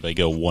after they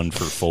go 1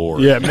 for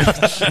 4. Yeah,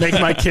 make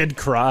my kid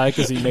cry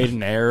because he made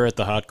an error at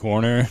the hot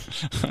corner.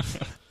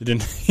 He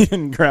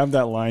didn't grab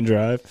that line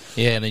drive.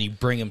 Yeah, and then you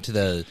bring him to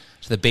the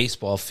to the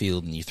baseball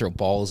field and you throw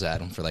balls at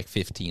them for like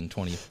 15,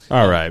 20.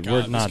 All right, God,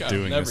 we're this not guy will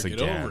doing never this get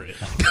again. over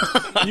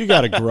it. You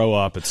got to grow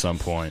up at some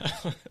point.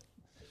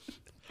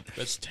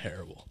 That's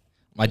terrible.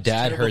 My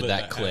dad Terrible heard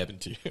that clip.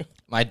 happened to you.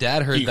 My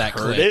dad heard You that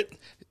heard clip. it?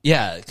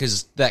 Yeah,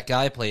 because that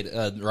guy played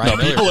Ryan No, Miller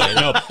people played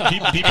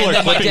it. people And are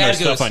then my clipping their dad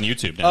stuff goes, on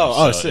YouTube now.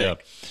 Oh, so,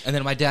 sick. And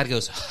then my dad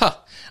goes, "Huh,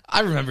 I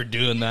remember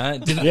doing that.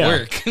 It didn't Yeah.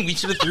 work. We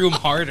should have threw him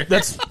harder."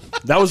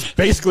 That was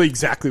basically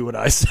exactly what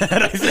I said,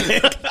 I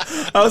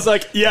think. I was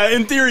like, yeah,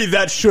 in theory,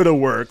 that should have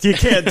worked. You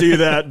can't do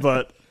that,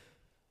 but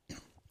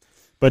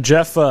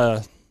Jeff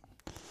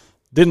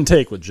didn't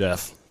take with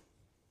Jeff.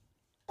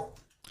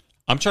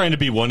 I'm trying to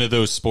be one of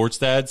those sports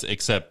dads,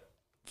 except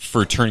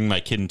for turning my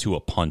kid into a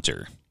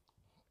punter.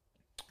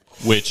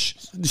 Which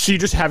So you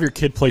just have your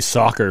kid play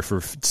soccer for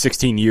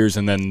 16 years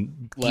and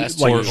then Or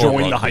join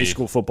the rugby. high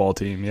school football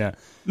team, yeah.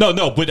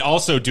 no, but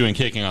also doing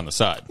kicking on the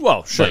side.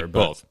 Well, sure, Like,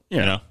 but, both. yeah.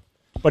 You know.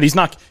 But he's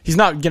not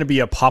going to be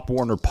a Pop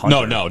Warner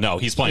punter. No.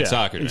 He's playing Yeah,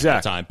 soccer at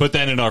exactly. the time. But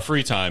then in our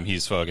free time,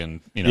 he's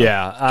fucking going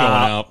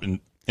out and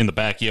in the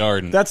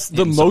backyard. And That's the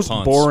hitting some most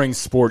punts. boring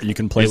sport you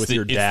can play It's with the,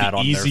 your dad it's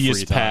on the their free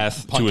easiest time.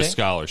 path to Punting? a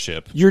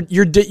scholarship. Your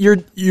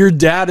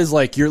dad is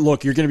like, you're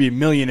going to be a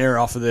millionaire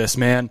off of this,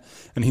 man.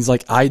 And he's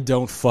like, I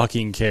don't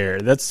fucking care.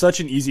 That's such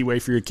an easy way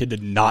for your kid to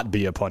not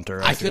be a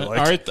punter. I feel could- like.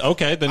 All right,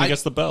 okay, then he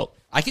gets the belt.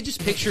 I could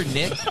just picture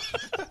Nick.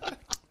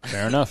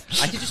 Fair enough.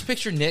 I could just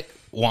picture Nick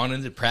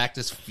wanting to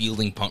practice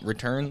fielding punt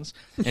returns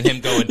and him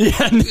going, Nick,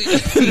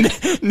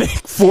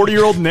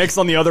 40-year-old Nick's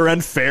on the other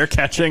end, fair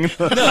catching the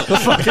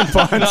fucking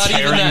punch. Not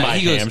even Tearing that. my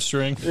He goes,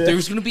 hamstring.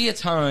 "There's going to be a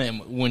time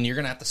when you're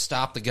going to have to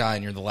stop the guy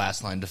and you're the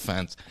last line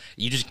defense.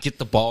 You just get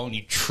the ball and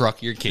you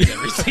truck your kid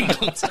every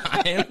single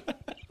time."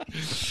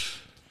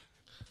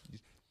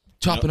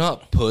 Chopping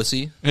up,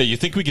 pussy. Hey, you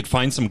think we could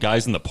find some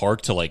guys in the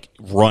park to like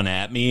run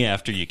at me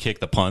after you kick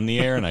the punt in the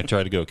air and I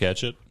try to go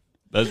catch it?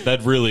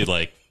 That'd really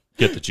like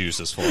get the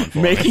juices flowing for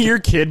Making me. your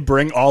kid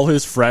bring all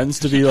his friends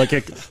to be like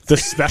the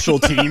special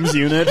teams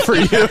unit for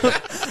you.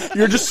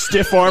 You're just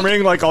stiff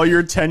arming like all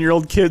your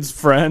 10-year-old kids'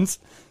 friends.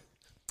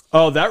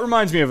 Oh, that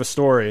reminds me of a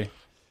story.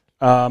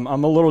 I'm a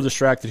little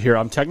distracted here.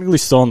 I'm technically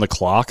still on the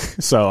clock,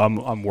 so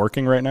I'm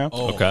working right now.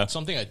 Oh, Okay.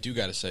 Something I do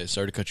got to say.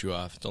 Sorry to cut you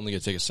off. It's only going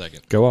to take a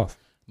second. Go off.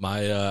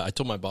 I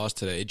told my boss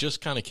today, it just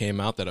kind of came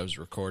out that I was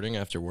recording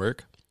after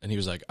work, and he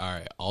was like, all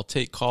right, I'll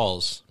take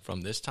calls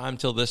from this time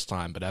till this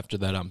time, but after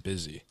that I'm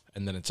busy,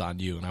 and then it's on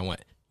you. And I went,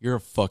 you're a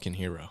fucking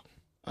hero.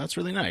 That's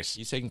really nice.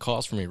 He's taking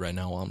calls from me right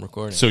now while I'm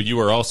recording. So you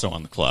were also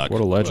on the clock.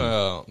 What a legend.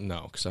 Well,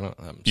 no, because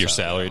I'm You're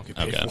salaried. salaried?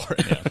 I don't get paid Okay. for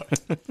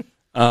it.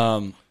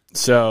 Yeah.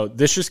 So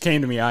this just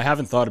came to me. I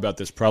haven't thought about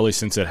this probably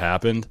since it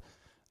happened.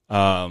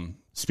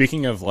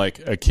 Speaking of like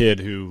a kid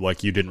who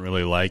like you didn't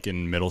really like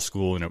in middle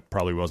school, and it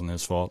probably wasn't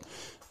his fault.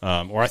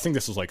 Or I think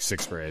this was like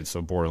 6th grade,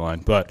 so borderline.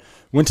 But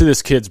went to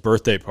this kid's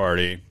birthday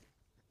party.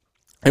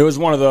 It was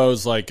one of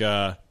those like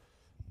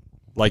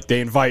they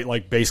invite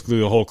like basically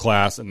the whole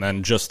class, and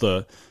then just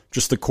the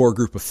core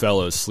group of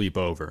fellows sleep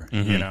over.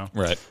 You know,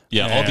 Right.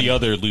 Yeah, all And- the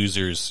other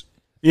losers.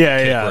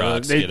 yeah.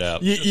 rocks, get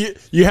out.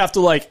 You have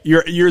to like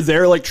you're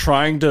there like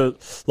trying to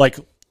like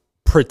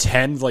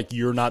pretend like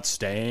you're not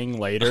staying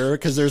later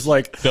because there's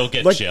like They'll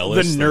get like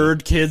jealous. the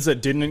nerd kids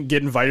that didn't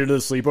get invited to the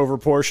sleepover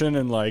portion,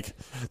 and like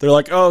they're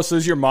like, oh, so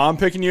is your mom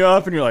picking you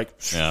up? And you're like,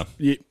 Yeah.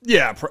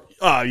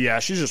 yeah,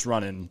 she's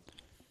running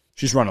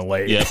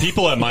late. Yeah,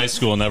 people at my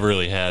school never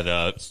really had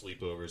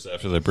sleepovers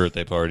after their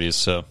birthday parties,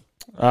 so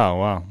Oh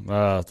wow.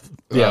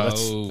 Yeah,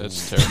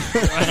 That's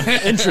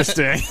terrible.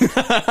 interesting.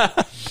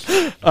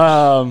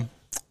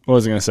 What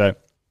was I gonna say?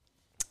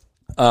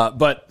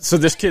 But so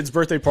this kid's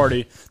birthday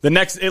party,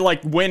 it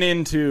like went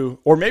into,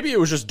 or maybe it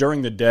was just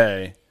during the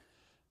day,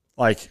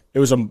 like it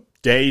was a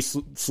day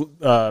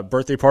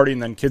birthday party,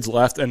 and then kids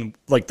left, and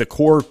like the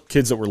core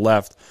kids that were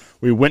left,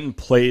 we went and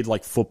played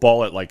like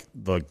football at like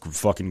the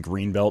fucking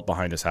green belt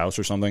behind his house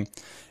or something,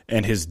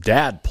 and his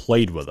dad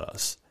played with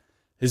us.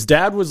 His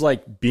dad was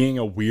like being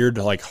a weird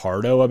like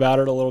hardo about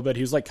it a little bit.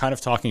 He was like kind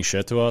of talking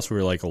shit to us. We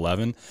were like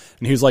 11, and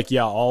he was like,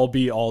 "Yeah, I'll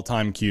be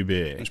all-time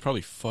QB." He's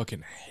probably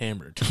fucking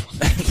hammered.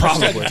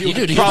 Probably.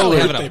 Dude, probably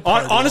having a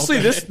Honestly,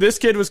 this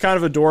kid was kind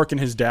of a dork, and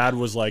his dad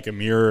was like a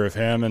mirror of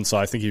him, and so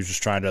I think he was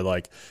just trying to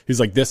like, he's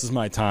like, this is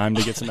my time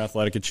to get some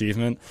athletic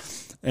achievement.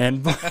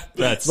 And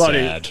That's buddy,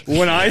 sad.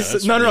 when I Yeah, said,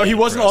 that's no, really he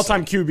wasn't impressive.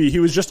 all-time QB. He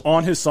was just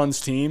on his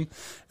son's team.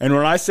 And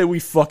when I say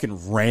we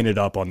fucking ran it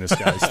up on this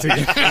guy's team,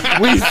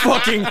 we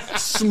fucking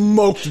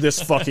smoked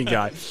this fucking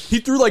guy. He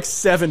threw like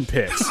 7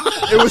 picks.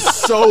 It was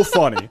so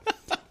funny.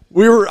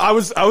 I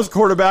was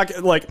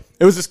quarterback. Like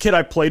it was this kid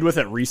I played with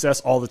at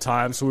recess all the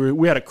time. So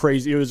we had a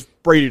crazy. It was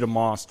Brady to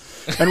Moss,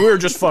 and we were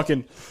just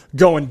fucking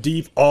going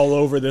deep all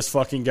over this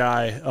fucking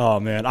guy. Oh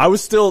man,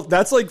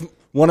 that's like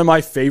one of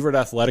my favorite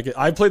athletic.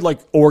 I played like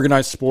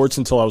organized sports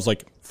until I was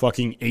like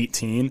fucking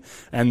 18,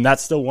 and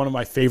that's still one of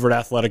my favorite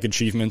athletic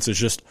achievements. Is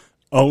just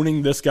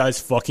owning this guy's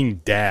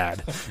fucking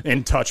dad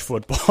in touch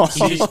football.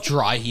 He's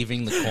dry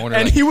heaving the corner.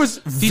 And like, he was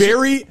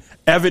very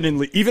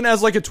evidently, even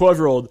as like a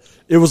 12-year-old,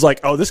 it was like,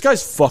 oh, this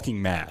guy's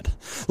fucking mad.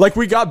 Like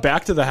we got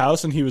back to the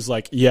house and he was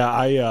like, yeah,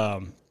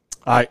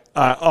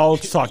 I'll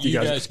talk to you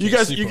guys. You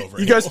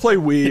guys play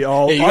Wii.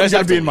 I'm guys gonna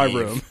have be to in my leave.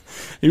 room.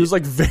 He was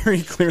like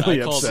very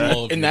clearly I called upset.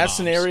 all of In your that moms.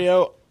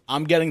 scenario,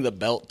 I'm getting the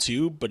belt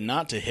too, but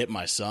not to hit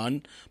my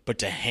son, but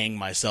to hang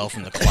myself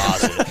in the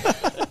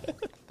closet.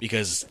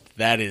 Because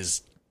that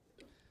is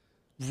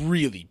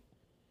really,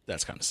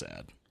 that's kind of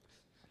sad.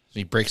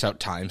 he breaks out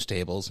times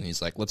tables and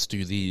he's like, let's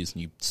do these.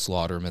 And you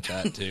slaughter him at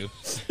that too.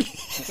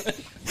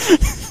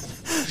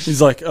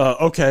 He's like,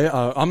 okay,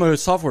 I'm a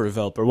software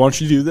developer. Why don't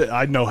you do that?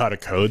 I know how to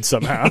code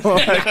somehow.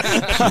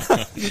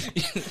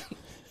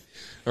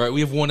 All right,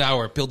 we have 1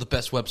 hour. Build the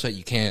best website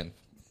you can.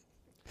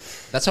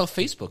 That's how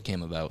Facebook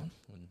came about.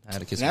 When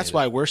Atticus And that's made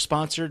why it. we're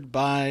sponsored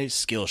by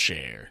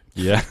Skillshare.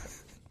 Yeah.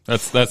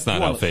 That's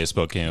not how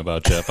Facebook came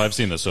about, Jeff. I've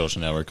seen The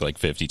Social Network like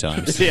 50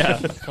 times. Yeah.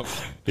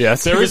 Yeah.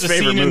 There was a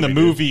scene in the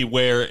movie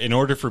where, in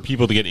order for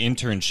people to get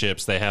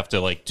internships, they have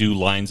to like do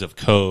lines of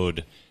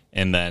code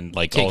and then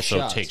like Take also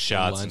shots. take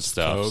shots and Lines of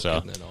stuff. coke So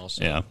and then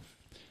also- yeah,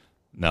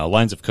 no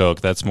lines of coke.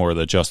 That's more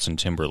the Justin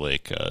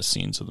Timberlake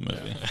scenes of the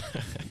movie.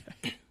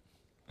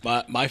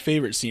 My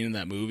favorite scene in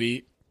that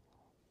movie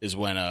is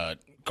when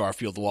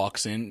Garfield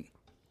walks in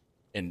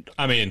and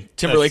I mean,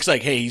 Timberlake's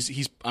like, hey,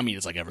 he's I mean,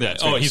 it's like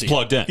everyone's Yeah. Oh, favorite he's scene.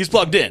 plugged in. He's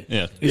plugged in.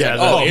 Yeah. He's Yeah, like,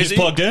 that- oh, oh, is he's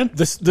plugged in.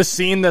 the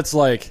scene that's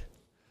like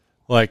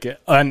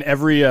on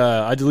every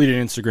I deleted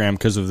Instagram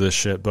because of this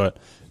shit, but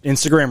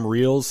Instagram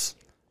Reels,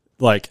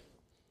 like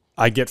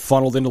I get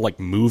funneled into like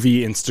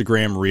movie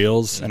Instagram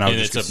Reels, and I And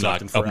would it's just get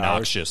sucked in for hours.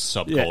 obnoxious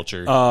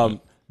subculture. Yeah.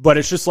 But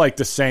it's just like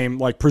the same,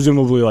 like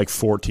presumably like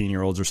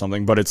 14-year-olds or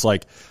something. But it's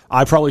like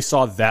I probably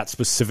saw that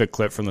specific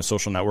clip from The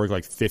Social Network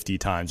like 50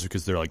 times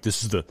because they're like,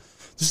 this is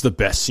the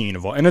best scene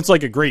of all, and it's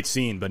like a great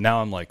scene. But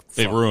now I'm like,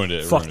 They fuck, ruined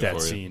it. Fuck Ruined it that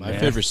for you. scene. My man.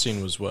 favorite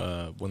scene was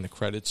when the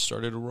credits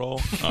started to roll.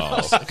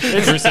 Oh,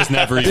 Chris has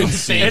never even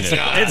seen it.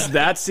 It's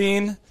that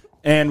scene,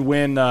 and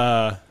when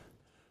I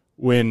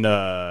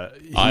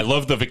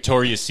love the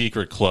Victoria's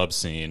Secret Club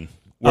scene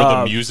where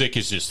the music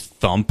is just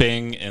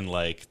thumping and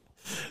like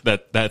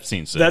that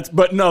scene.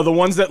 but no, the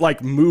ones that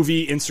like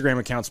movie Instagram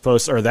accounts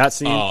post are that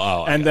scene,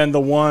 okay. and then the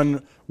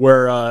one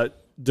where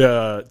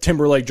the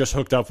Timberlake just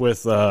hooked up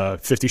with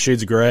 50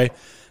 Shades of Grey,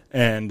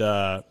 and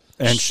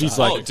she's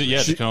like,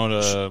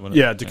 Dakota.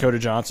 yeah, Dakota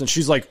Johnson.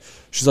 She's like,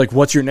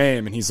 what's your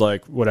name? And he's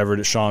like, whatever,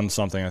 it's Sean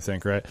something, I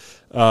think, right?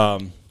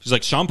 She's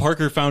like, Sean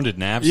Parker founded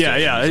Napster.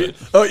 Yeah. He's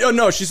like, Oh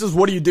no, she says,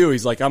 what do you do?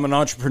 He's like, I'm an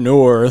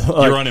entrepreneur.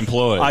 You're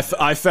unemployed.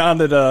 I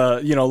founded a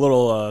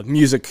little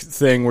music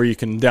thing where you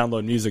can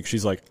download music.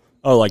 She's like,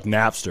 oh, like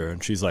Napster,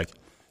 and she's like,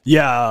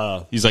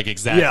 yeah. He's like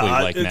exactly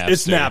like Napster.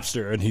 It's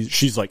Napster, and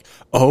she's like,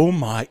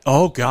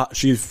 oh god,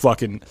 she's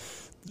fucking.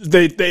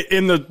 They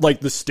in the like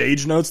the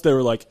stage notes they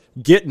were like,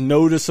 get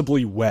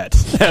noticeably wet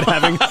at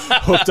having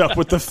hooked up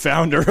with the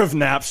founder of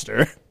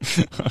Napster.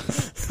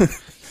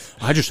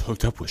 I just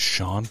hooked up with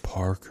Sean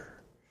Parker.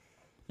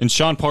 And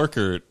Sean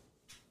Parker,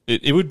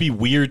 it would be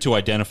weird to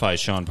identify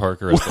Sean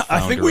Parker as the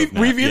founder. I think of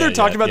we've either Yeah,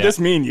 talked yeah, about yeah. this,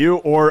 me and you,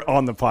 or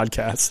on the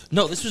podcast.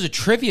 No, this was a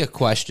trivia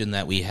question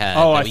that we had.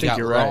 Oh, that I we think got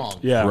you're wrong.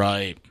 right. Yeah,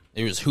 Right.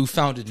 It was who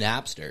founded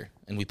Napster,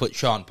 and we put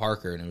Sean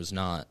Parker, and it was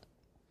not.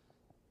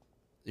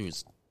 It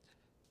was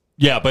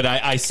Yeah, but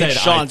I said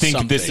Sean I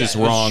think this something. is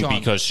Yeah, it was wrong Sean.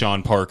 because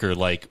Sean Parker,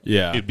 like,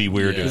 Yeah. it'd be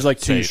weird to There's like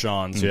two say-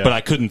 Seans. Yeah, But I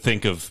couldn't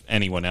think of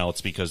anyone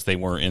else because they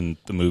weren't in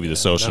the movie The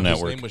Social No,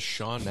 Network. His name was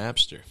Sean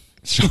Napster.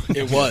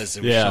 It was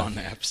Yeah. Sean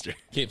Napster.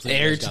 Can't believe you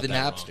heir guys to got the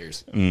that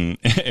wrong.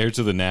 Napsters. Heir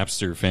to the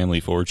Napster family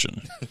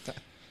fortune.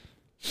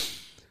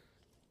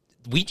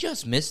 We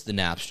just missed the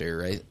Napster,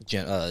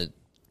 right?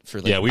 For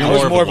like, Yeah, we I were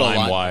was more of a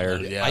Lime-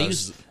 LimeWire. Yeah, I I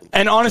used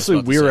and honestly,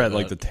 about to we were say at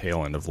like the that.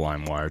 tail end of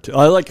LimeWire too.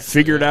 I like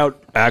figured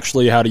out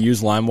actually how to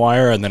use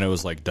LimeWire, and then it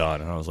was like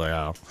done, and I was like,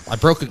 oh, I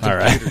broke a computer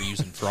right.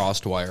 using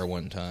FrostWire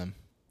one time.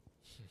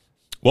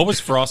 What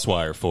was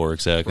FrostWire for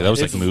exactly? That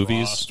was like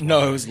movies.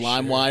 No, it was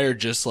LimeWire.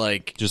 Just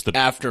like Just the-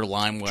 after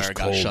LimeWire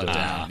got cold shut or-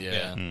 down.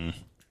 Yeah,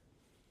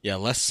 yeah,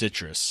 less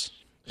citrus,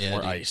 Yeah,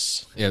 more dude.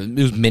 ice. Yeah, it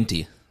was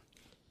minty.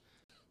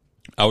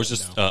 I was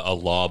just a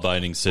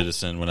law-abiding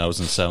citizen when I was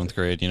in 7th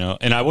grade,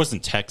 and I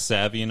wasn't tech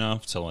savvy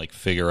enough to like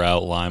figure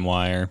out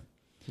LimeWire.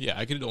 Yeah,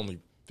 I could only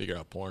figure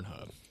out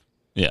Pornhub.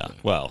 Yeah,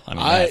 well, I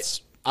mean I-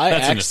 that's I a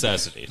acc-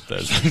 necessity.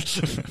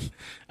 That's-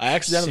 I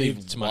accidentally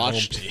Saved to my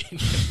watched.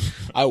 homepage.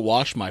 I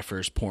watched my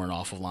first porn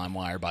off of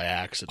LimeWire by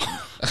accident.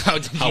 How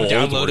did you How old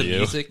download were you?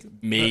 music?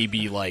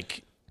 Maybe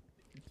like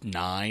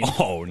 9.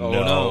 oh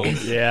no!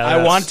 yeah.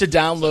 I want to Oh,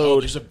 download.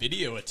 there's a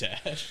video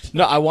attached.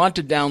 No, I want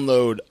to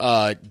download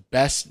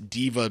Best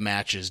Diva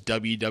Matches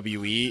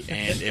WWE,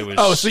 and it was.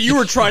 Oh, so you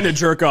were trying to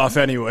jerk off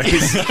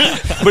anyways?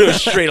 but it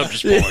was straight up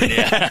just porn.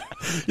 Yeah,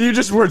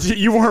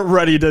 You weren't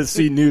ready to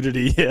see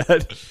nudity yet.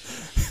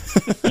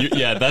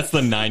 Yeah, that's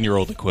the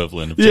 9-year-old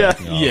equivalent of Yeah.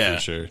 jerking off Yeah.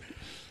 for sure.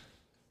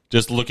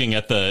 Just looking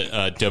at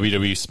the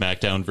WWE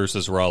SmackDown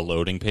versus Raw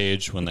loading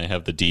page when they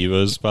have the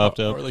divas popped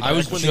up. I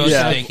was just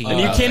thinking and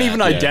you about can't that.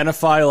 even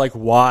identify like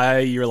why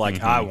you're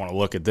like I want to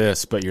look at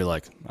this, but you're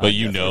like, But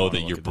you know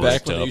that you're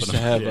Back bricked when they up. used to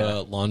have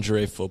a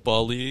lingerie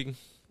football league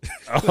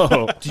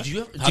oh, Did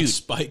you ever, on dude?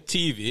 Spike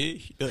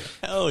TV, you're like,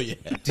 hell yeah.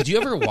 Did you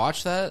ever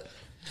watch that?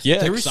 Yeah,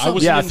 There was 'cause some-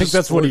 wasn't Yeah, I into think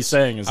that's what he's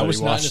sports. saying, is I that was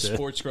he not watched into it.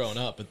 sports growing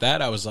up, but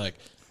that I was like,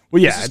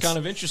 well, yeah, this is it's kind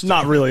of interesting.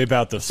 not really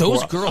about the Those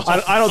sport. girls,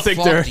 I don't think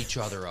fucked they're. each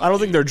other up. I don't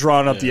think they're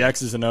drawing up the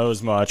X's and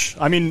O's much.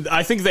 I mean,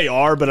 I think they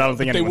are, but I don't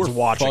think They anyone's were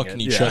watching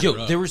fucking it. each Yeah. other.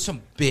 Yo, there were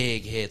some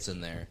big hits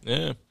in there.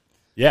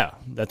 Yeah,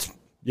 That's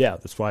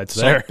why it's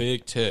some there.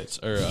 big tits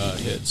or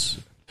hits.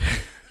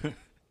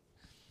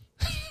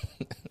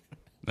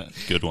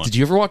 Good one. Did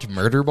you ever watch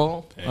Murder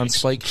Ball on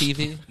Spike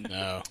TV?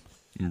 No.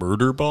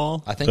 Murder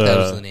Ball? I think that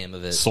was the name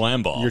of it.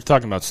 Slam Ball. You're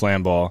talking about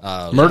Slam Ball.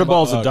 Oh, Murder yeah.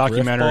 Ball's a Griff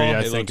documentary, Ball,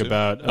 I Halo think, 2?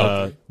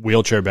 about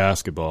wheelchair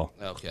basketball.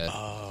 Okay.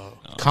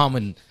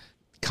 Common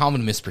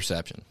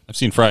misperception. I've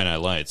seen Friday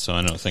Night Lights, so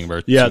I know a thing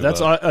about Yeah, too that's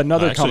about-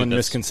 another Well, actually, common that's-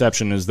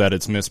 misconception is that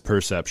it's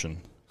misperception.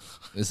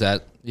 Is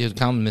that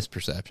common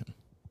misperception?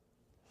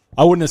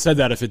 I wouldn't have said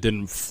that if it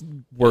didn't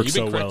work You've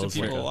so been well. correcting As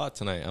people like a lot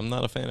tonight. I'm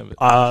not a fan of it.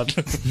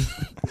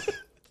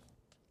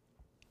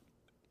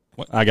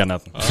 I got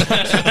nothing.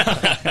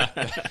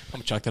 I'm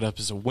gonna chalk that up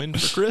as a win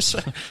for Chris.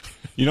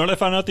 You know what I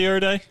found out the other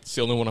day? It's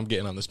the only one I'm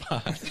getting on this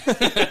pod.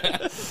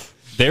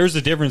 There's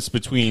a difference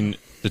between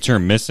the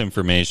term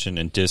misinformation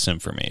and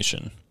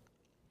disinformation.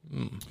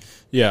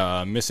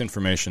 Yeah,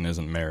 misinformation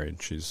isn't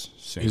married. She's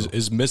single.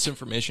 Is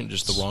misinformation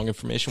just the wrong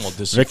information, while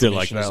Victor disinformation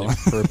liked that is one.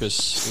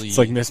 purposely It's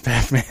like Miss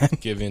Pac-Man.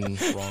 given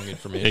wrong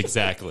information?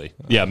 Exactly.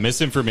 Yeah,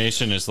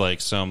 misinformation is like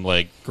some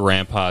like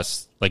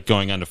grandpa's like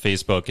going onto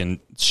Facebook and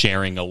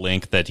sharing a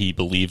link that he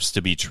believes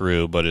to be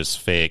true but is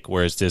fake,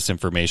 whereas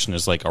disinformation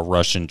is like a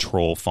Russian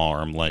troll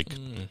farm like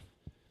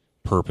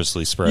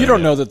purposely spreading. You don't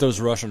it. know that those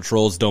Russian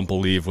trolls don't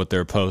believe what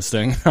they're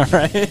posting, all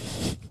right?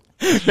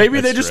 Maybe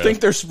they just true. think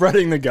they're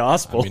spreading the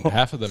gospel. I mean,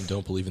 half of them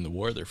don't believe in the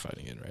war they're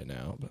fighting in right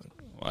now. But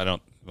I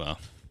don't. Well,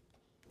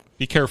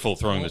 be careful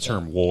throwing the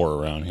term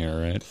war around here,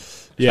 right?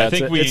 yeah, I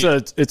think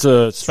it's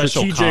a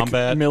Special strategic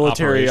combat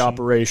military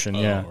operation.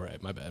 Yeah, all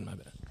right, my bad.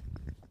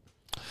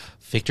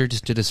 Victor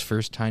just did his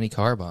first tiny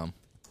car bomb.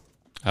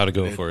 How'd it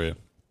go for you?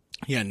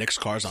 Yeah, Nick's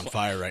car's on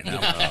fire right now.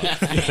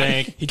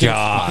 Thank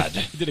God.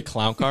 He did a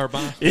clown car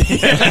bomb.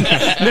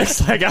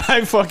 Nick's like,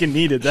 I fucking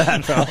needed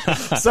that.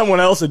 Bro. Someone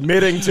else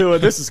admitting to it.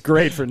 This is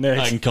great for Nick.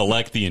 I can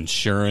collect the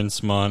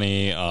insurance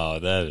money. Oh,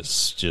 that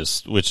is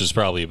just, which is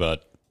probably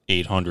about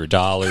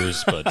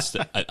 $800,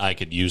 but I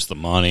could use the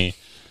money.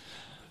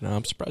 No,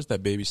 I'm surprised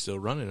that baby's still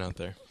running out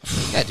there.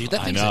 Yeah, dude,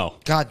 that thing's know.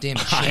 a goddamn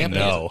champion.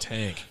 know.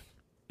 Tank.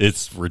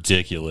 It's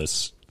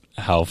ridiculous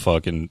how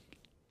fucking.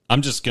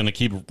 I'm just gonna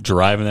keep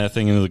driving that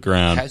thing into the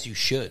ground. As you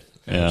should.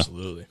 Yeah.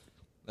 Absolutely.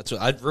 That's what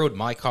I rode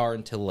my car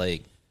until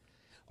like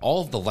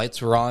all of the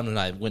lights were on, and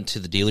I went to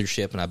the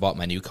dealership and I bought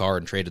my new car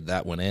and traded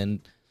that one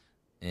in,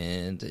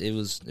 and it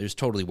was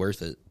totally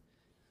worth it.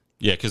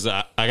 Yeah, because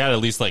I got at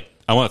least like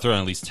I want to throw in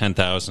at least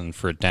 $10,000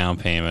 for a down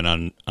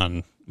payment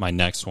on my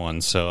next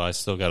one, so I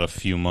still got a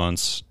few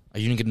months. Are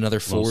you gonna get another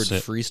Ford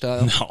sit.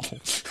 Freestyle?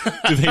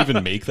 No, do they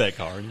even make that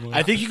car anymore?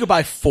 I think you could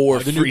buy 4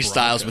 the new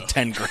freestyles Bronco. with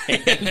 10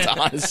 grand,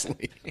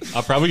 honestly.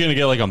 I'm probably gonna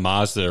get like a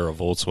Mazda or a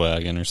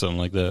Volkswagen or something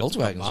like that.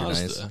 Volkswagens are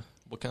Mazda. nice.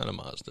 What kind of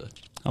Mazda?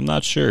 I'm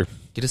not sure.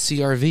 Get a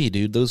CRV,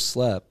 dude. Those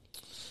slap.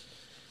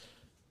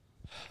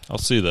 I'll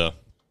see though.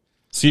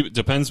 See, it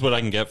depends what I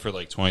can get for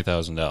like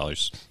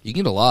 $20,000. You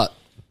can get a lot.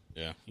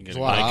 Yeah. You There's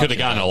get a lot of I could have options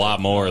gotten out a lot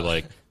more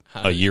like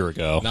a year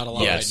ago. Not a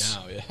lot Yes.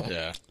 right now. Yeah.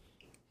 Yeah.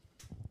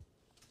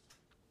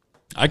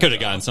 I could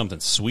have gotten something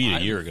sweet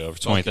a year ago for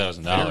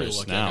 $20,000. Very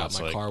lucky Now I got it's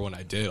my like car when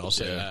I did. I'll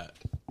say that.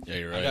 Yeah,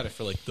 you're I right. got it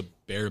for like the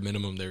bare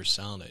minimum they were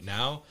selling it.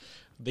 Now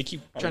they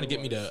keep trying to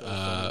get me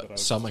to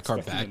sell my car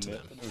back to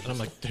them, and I'm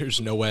like,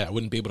 "There's no way I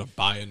wouldn't be able to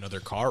buy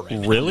another car right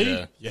now."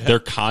 really. Yeah. They're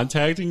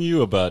contacting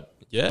you about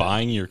Yeah.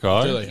 buying your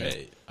car. They're like,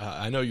 "Hey,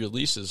 I know your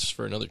lease is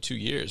for another 2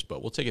 years,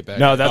 but we'll take it back."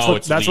 No, that's Oh, what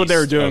it's that's what they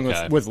were leased. doing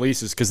Okay. with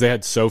leases because they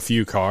had so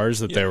few cars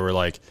that they were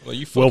like, Well,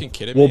 you we'll, fucking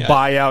kidding we'll me?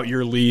 buy out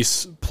your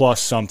lease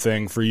plus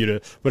something for you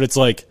to." But it's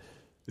like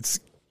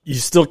you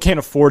still can't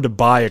afford to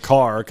buy a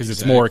car because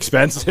it's more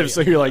expensive.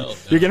 So you're like,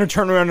 you're going to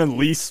turn around and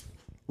lease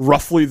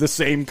roughly the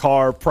same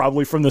car,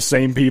 probably from the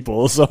same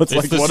people. So it's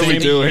like, the what are we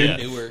same- doing?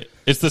 yeah.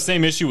 It's the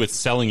same issue with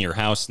selling your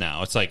house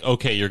now. It's like,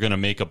 okay, you're going to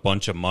make a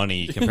bunch of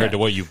money compared to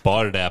what you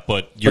bought it at,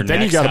 but your then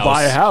you next gotta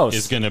buy a house.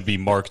 is going to be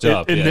marked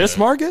up. In Yeah. this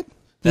market,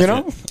 you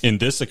know, in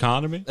this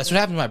economy. That's what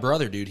happened to my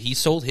brother, dude. He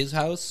sold his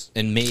house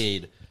and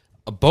made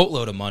a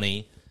boatload of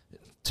money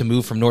to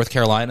move from North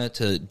Carolina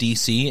to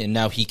D.C., and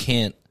now he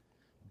can't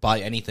buy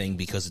anything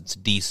because it's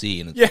D.C.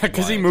 and it's yeah,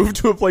 because he wild. moved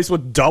to a place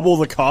with double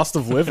the cost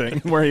of living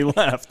where he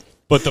left.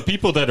 But the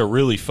people that are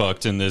really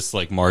fucked in this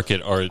like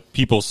market are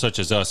people such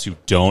as us who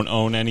don't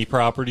own any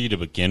property to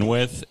begin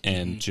with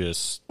and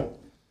just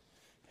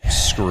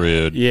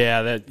screwed.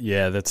 Yeah,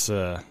 that's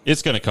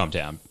It's going to come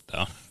down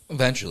though.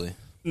 Eventually.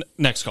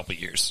 Next couple of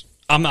years.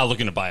 I'm not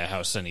looking to buy a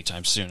house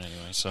anytime soon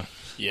anyway, so.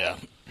 Yeah.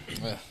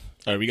 All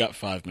right, we got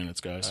 5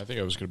 minutes, guys. I think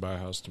I was going to buy a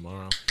house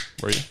tomorrow.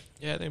 Were you?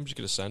 Yeah, I think I'm just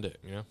going to send it.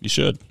 You know, You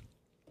should.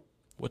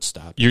 what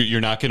stopped?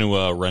 You're not going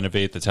to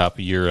renovate the top of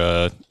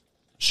your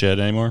shed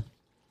anymore?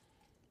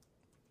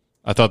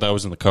 I thought that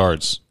was in the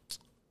cards.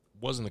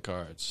 Was in the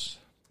cards,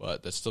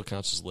 but that still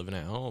counts as living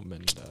at home.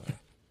 And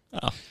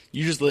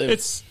You just live.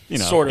 It's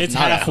sort of it's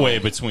not at halfway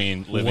home.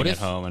 between living What at if-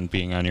 home and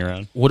being on your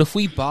own. What if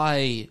we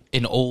buy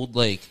an old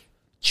like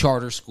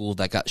charter school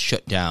that got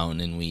shut down,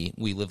 and we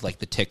live like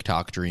the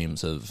TikTok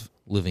dreams of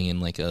living in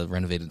like a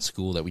renovated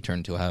school that we turned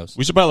into a house?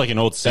 We should buy like an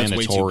old That's way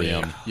too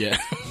sanatorium. big. Yeah.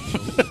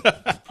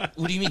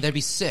 What do you mean? That'd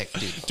be sick,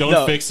 dude. Don't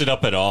No. fix it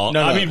up at all.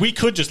 No, I no. mean, we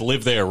could just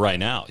live there right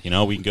now. You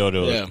know, we can go to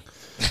Yeah.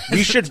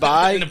 We should An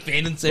buy.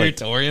 abandoned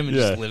sanatorium and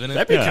just live in it.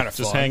 That'd be yeah, kind of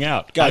just fun. hang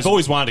out. Guys- I've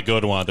always wanted to go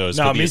to one of those,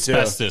 No, but the me too.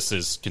 asbestos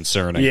is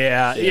concerning.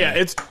 Yeah,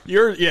 it's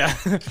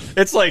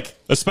it's like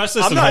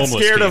Asbestos I'm and not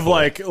homeless scared of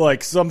people.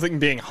 like something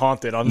being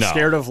haunted. I'm No.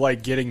 scared of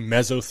like getting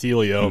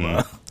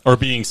mesothelioma. Or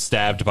being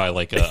stabbed by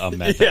like a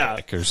meth Yeah,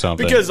 addict or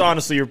something. because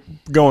honestly, you're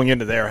going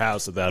into their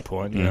house at that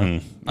point. You know?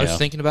 I was Yeah.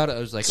 thinking about it. I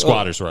was like,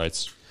 squatters'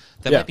 rights.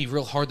 that Yeah. might be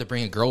real hard to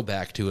bring a girl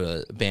back to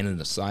an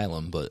abandoned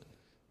asylum, but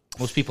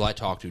most people I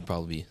talk to would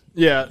probably be.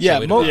 Yeah, Yeah,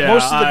 So most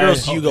of the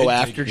girls I- you go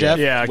after, Jeff.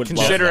 Yeah, would love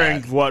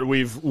considering that.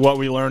 what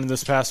we learned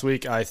this past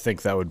week, I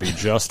think that would be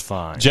just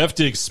fine. Jeff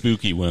digs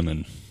spooky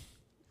women.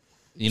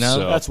 You know,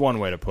 So- That's one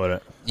way to put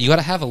it. you got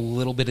to have a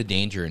little bit of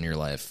danger in your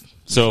life.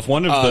 So if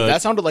one of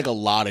That sounded like a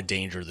lot of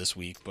danger this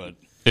week, but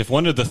if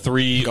one of the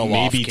three, Go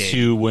maybe off, Kate.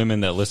 2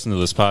 women that listen to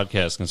this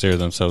podcast consider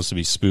themselves to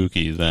be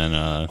spooky, then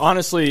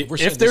Honestly, We're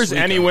saying if there's this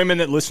week, any though. women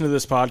that listen to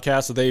this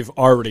podcast, they've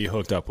already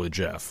hooked up with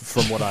Jeff,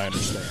 from what I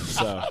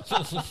understand.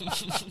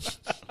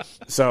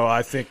 So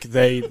I think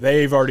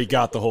they've already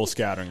got the whole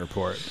scouting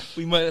report.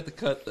 We might have to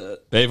cut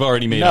that. they've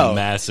already made No. a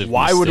massive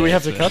Why would we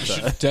have to mistake.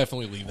 cut that?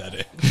 Definitely leave that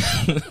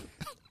in.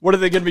 What are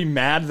they going to be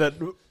mad that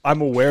I'm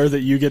aware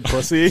that you get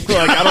pussy?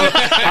 Like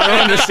I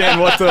don't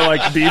understand what the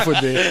like beef would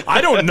be.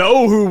 I don't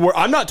know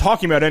I'm not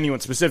talking about anyone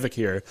specific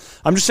here.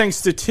 I'm just saying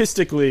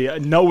statistically,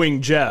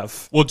 knowing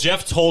Jeff. Well,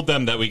 Jeff told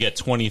them that we get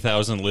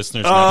 20,000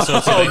 listeners an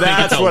episode, so they think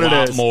that's it's a what it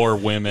lot is. more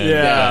women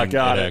Yeah, than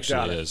got it it, actually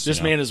got it. is. this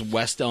you know? man is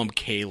West Elm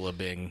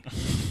Calebing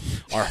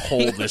our whole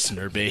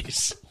listener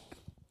base.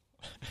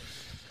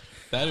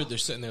 That or they're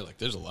sitting there like,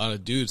 there's a lot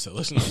of dudes that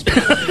listen to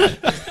this.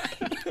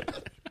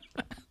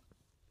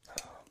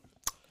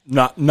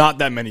 Not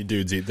that many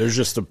dudes either. There's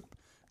just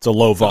it's a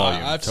low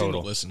volume I've seen the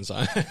total. listens.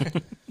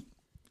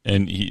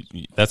 And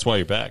that's why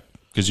you're back,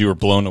 because you were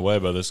blown away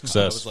by this I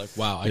success. was like,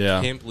 wow, I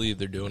Yeah. can't believe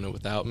they're doing it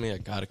without me. I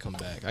got to come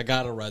back. I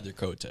got to ride their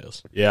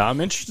coattails. Yeah, I'm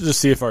interested to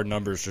see if our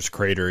numbers just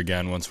crater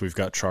again once we've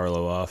got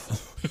Charlo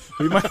off.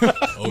 we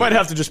might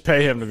have to just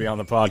pay him to be on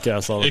the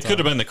podcast all the It time. could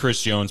have been the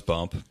Chris Jones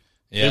bump.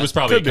 Yeah. It was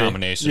probably Could a be.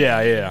 combination.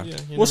 Yeah. you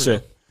We'll never see.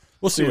 know.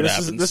 We'll see. what This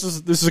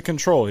happens. is a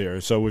control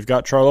here. So we've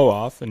got Charlo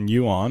off and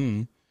you on,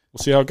 and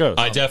we'll see how it goes.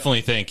 I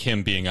definitely think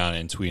him being on it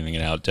and tweeting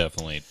it out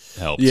definitely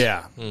helped.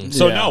 yeah.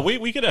 So Yeah. no,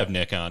 we could have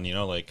Nick on,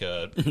 like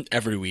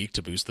Every week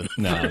to boost them.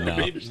 no.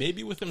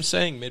 Maybe with him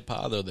saying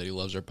mid-pod, though, that he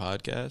loves our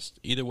podcast,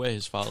 either way,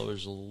 his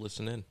followers will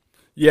listen in.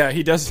 Yeah,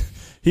 he does.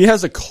 He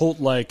has a cult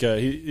like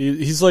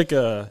he's like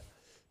a.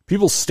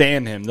 People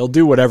stan him. They'll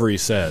do whatever he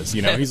says.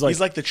 You know, he's like. He's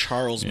like the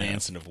Charles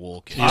Manson of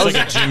wool. He's like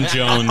a Jim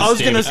Jones. I was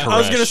gonna David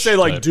say Koresh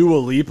like type. Dua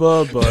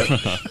Lipa,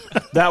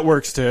 but that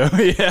works too.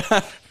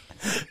 Yeah.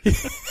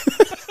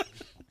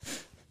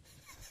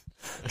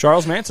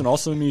 Charles Manson,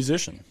 also a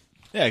musician.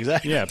 Yeah,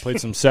 exactly. Yeah, played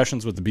some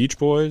sessions with the Beach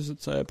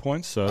Boys at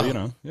points.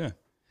 So yeah.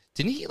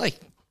 Didn't he like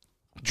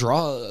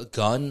draw a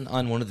gun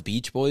on one of the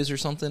Beach Boys or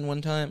something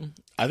one time?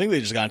 I think they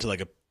just got into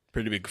like a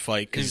pretty big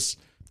fight because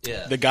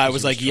Yeah. the guy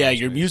was like, "Yeah,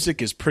 your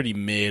music is pretty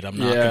mid. I'm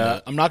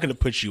not gonna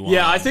put you on."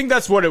 Yeah, I think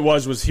that's what it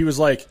was he was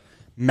like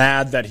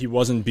mad that he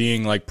wasn't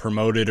being like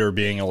promoted or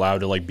being allowed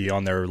to like be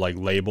on their like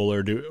label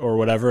or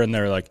whatever, and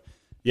they're like,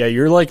 yeah,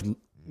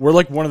 we're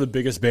like one of the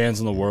biggest bands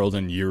in the world,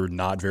 and you're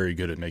not very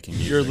good at making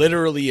music. you're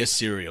literally a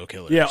serial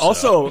killer. Yeah.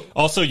 so-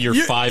 Also, you're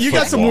You 5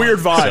 got foot some long, weird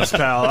so- vibes,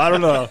 pal. I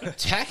don't know.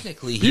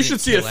 Technically, You should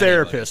see a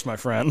therapist, my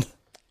friend.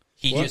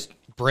 He just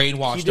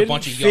brainwashed He a didn't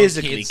bunch of young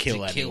physically kids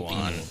kill to kill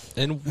anyone. people.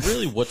 And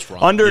really, what's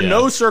wrong? Under Yeah.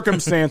 no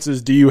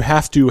circumstances do you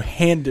have to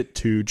hand it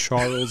to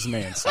Charles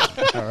Manson.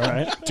 All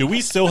right. Do we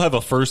still have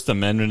a First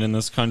Amendment in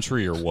this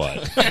country or what?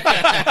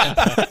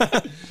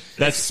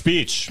 That's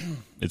speech.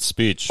 It's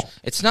speech.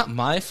 It's not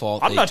my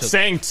fault. I'm they not took-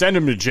 saying send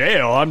him to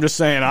jail. I'm just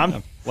saying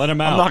Let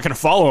him out. I'm not going to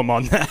follow him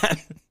on that.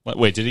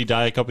 Wait, did he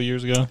die a couple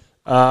years ago?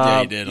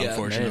 yeah, he did. yeah,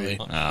 Unfortunately,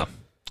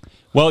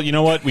 Well, you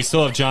know what? We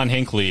still have John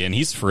Hinckley, and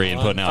he's free and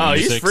putting out Oh,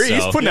 music. he's free. So,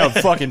 He's putting out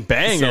fucking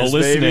bangers, so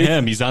listen baby. to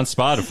him. He's on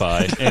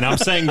Spotify, and I'm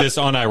saying this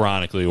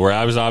unironically, where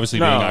I was obviously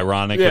No, being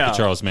ironic yeah. with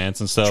the Charles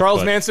Manson stuff.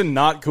 Charles but Manson,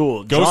 not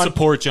cool. go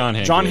support John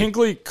Hinckley. John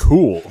Hinckley,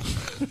 cool.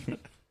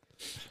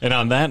 And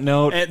on that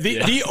note, And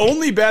the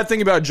only bad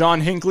thing about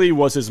John Hinckley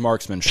was his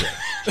marksmanship.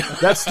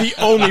 That's the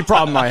only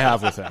problem I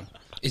have with him.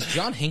 Is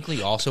John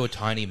Hinckley also a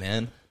tiny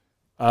man?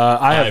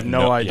 I have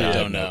no idea. Yeah, I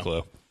have Don't no know.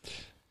 clue.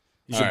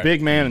 He's All a right.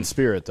 big man in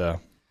spirit, though.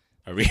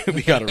 All right,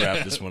 we got to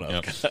wrap this one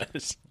up,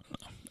 guys.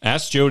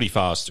 Ask Jodie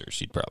Foster.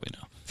 She'd probably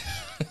know.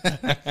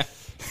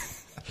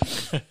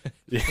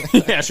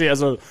 Yeah, she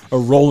has a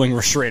rolling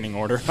restraining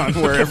order on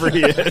wherever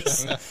he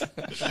is.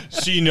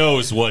 She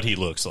knows what he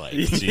looks like.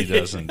 She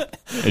doesn't.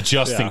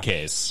 Just in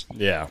case.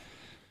 Yeah.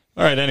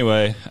 All right,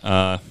 anyway.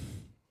 Bye.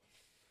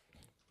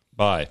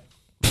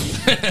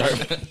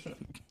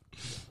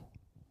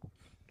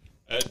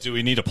 Do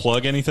we need to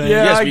plug anything?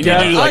 Yeah, Yes, I we need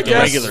guess, to do, like, I the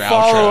guess regular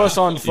follow outro. us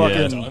on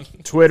fucking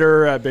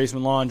Twitter at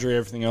Basement Laundry.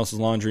 Everything else is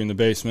Laundry in the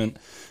Basement.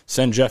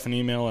 Send Jeff an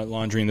email at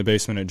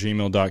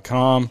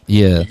laundryinthebasement@gmail.com.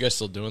 Yeah. You guys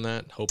still doing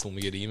that? Hoping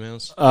we get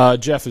emails?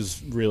 Jeff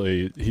is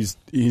really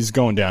he's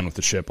going down with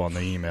the ship on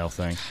the email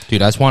thing.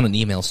 Dude, I just want an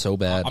email so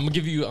bad. I'm gonna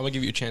give you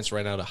a chance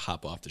right now to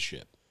hop off the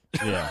ship.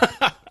 Yeah.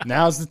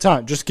 Now's the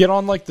time. Just get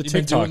on like the You've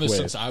been TikTok doing this wave.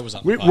 since I was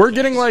on the We're podcast.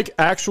 getting like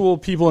actual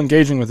people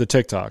engaging with the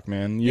TikTok,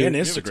 man. You And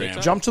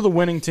Instagram. jump to the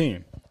winning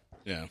team.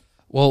 Yeah.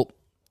 Well,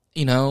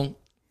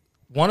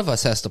 one of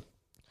us has to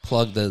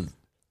plug the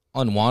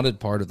unwanted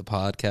part of the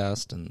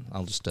podcast, and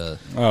I'll just Oh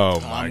my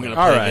I'm god! going to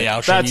All play right, the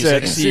outro that's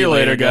music. it. See you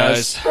later,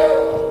 guys.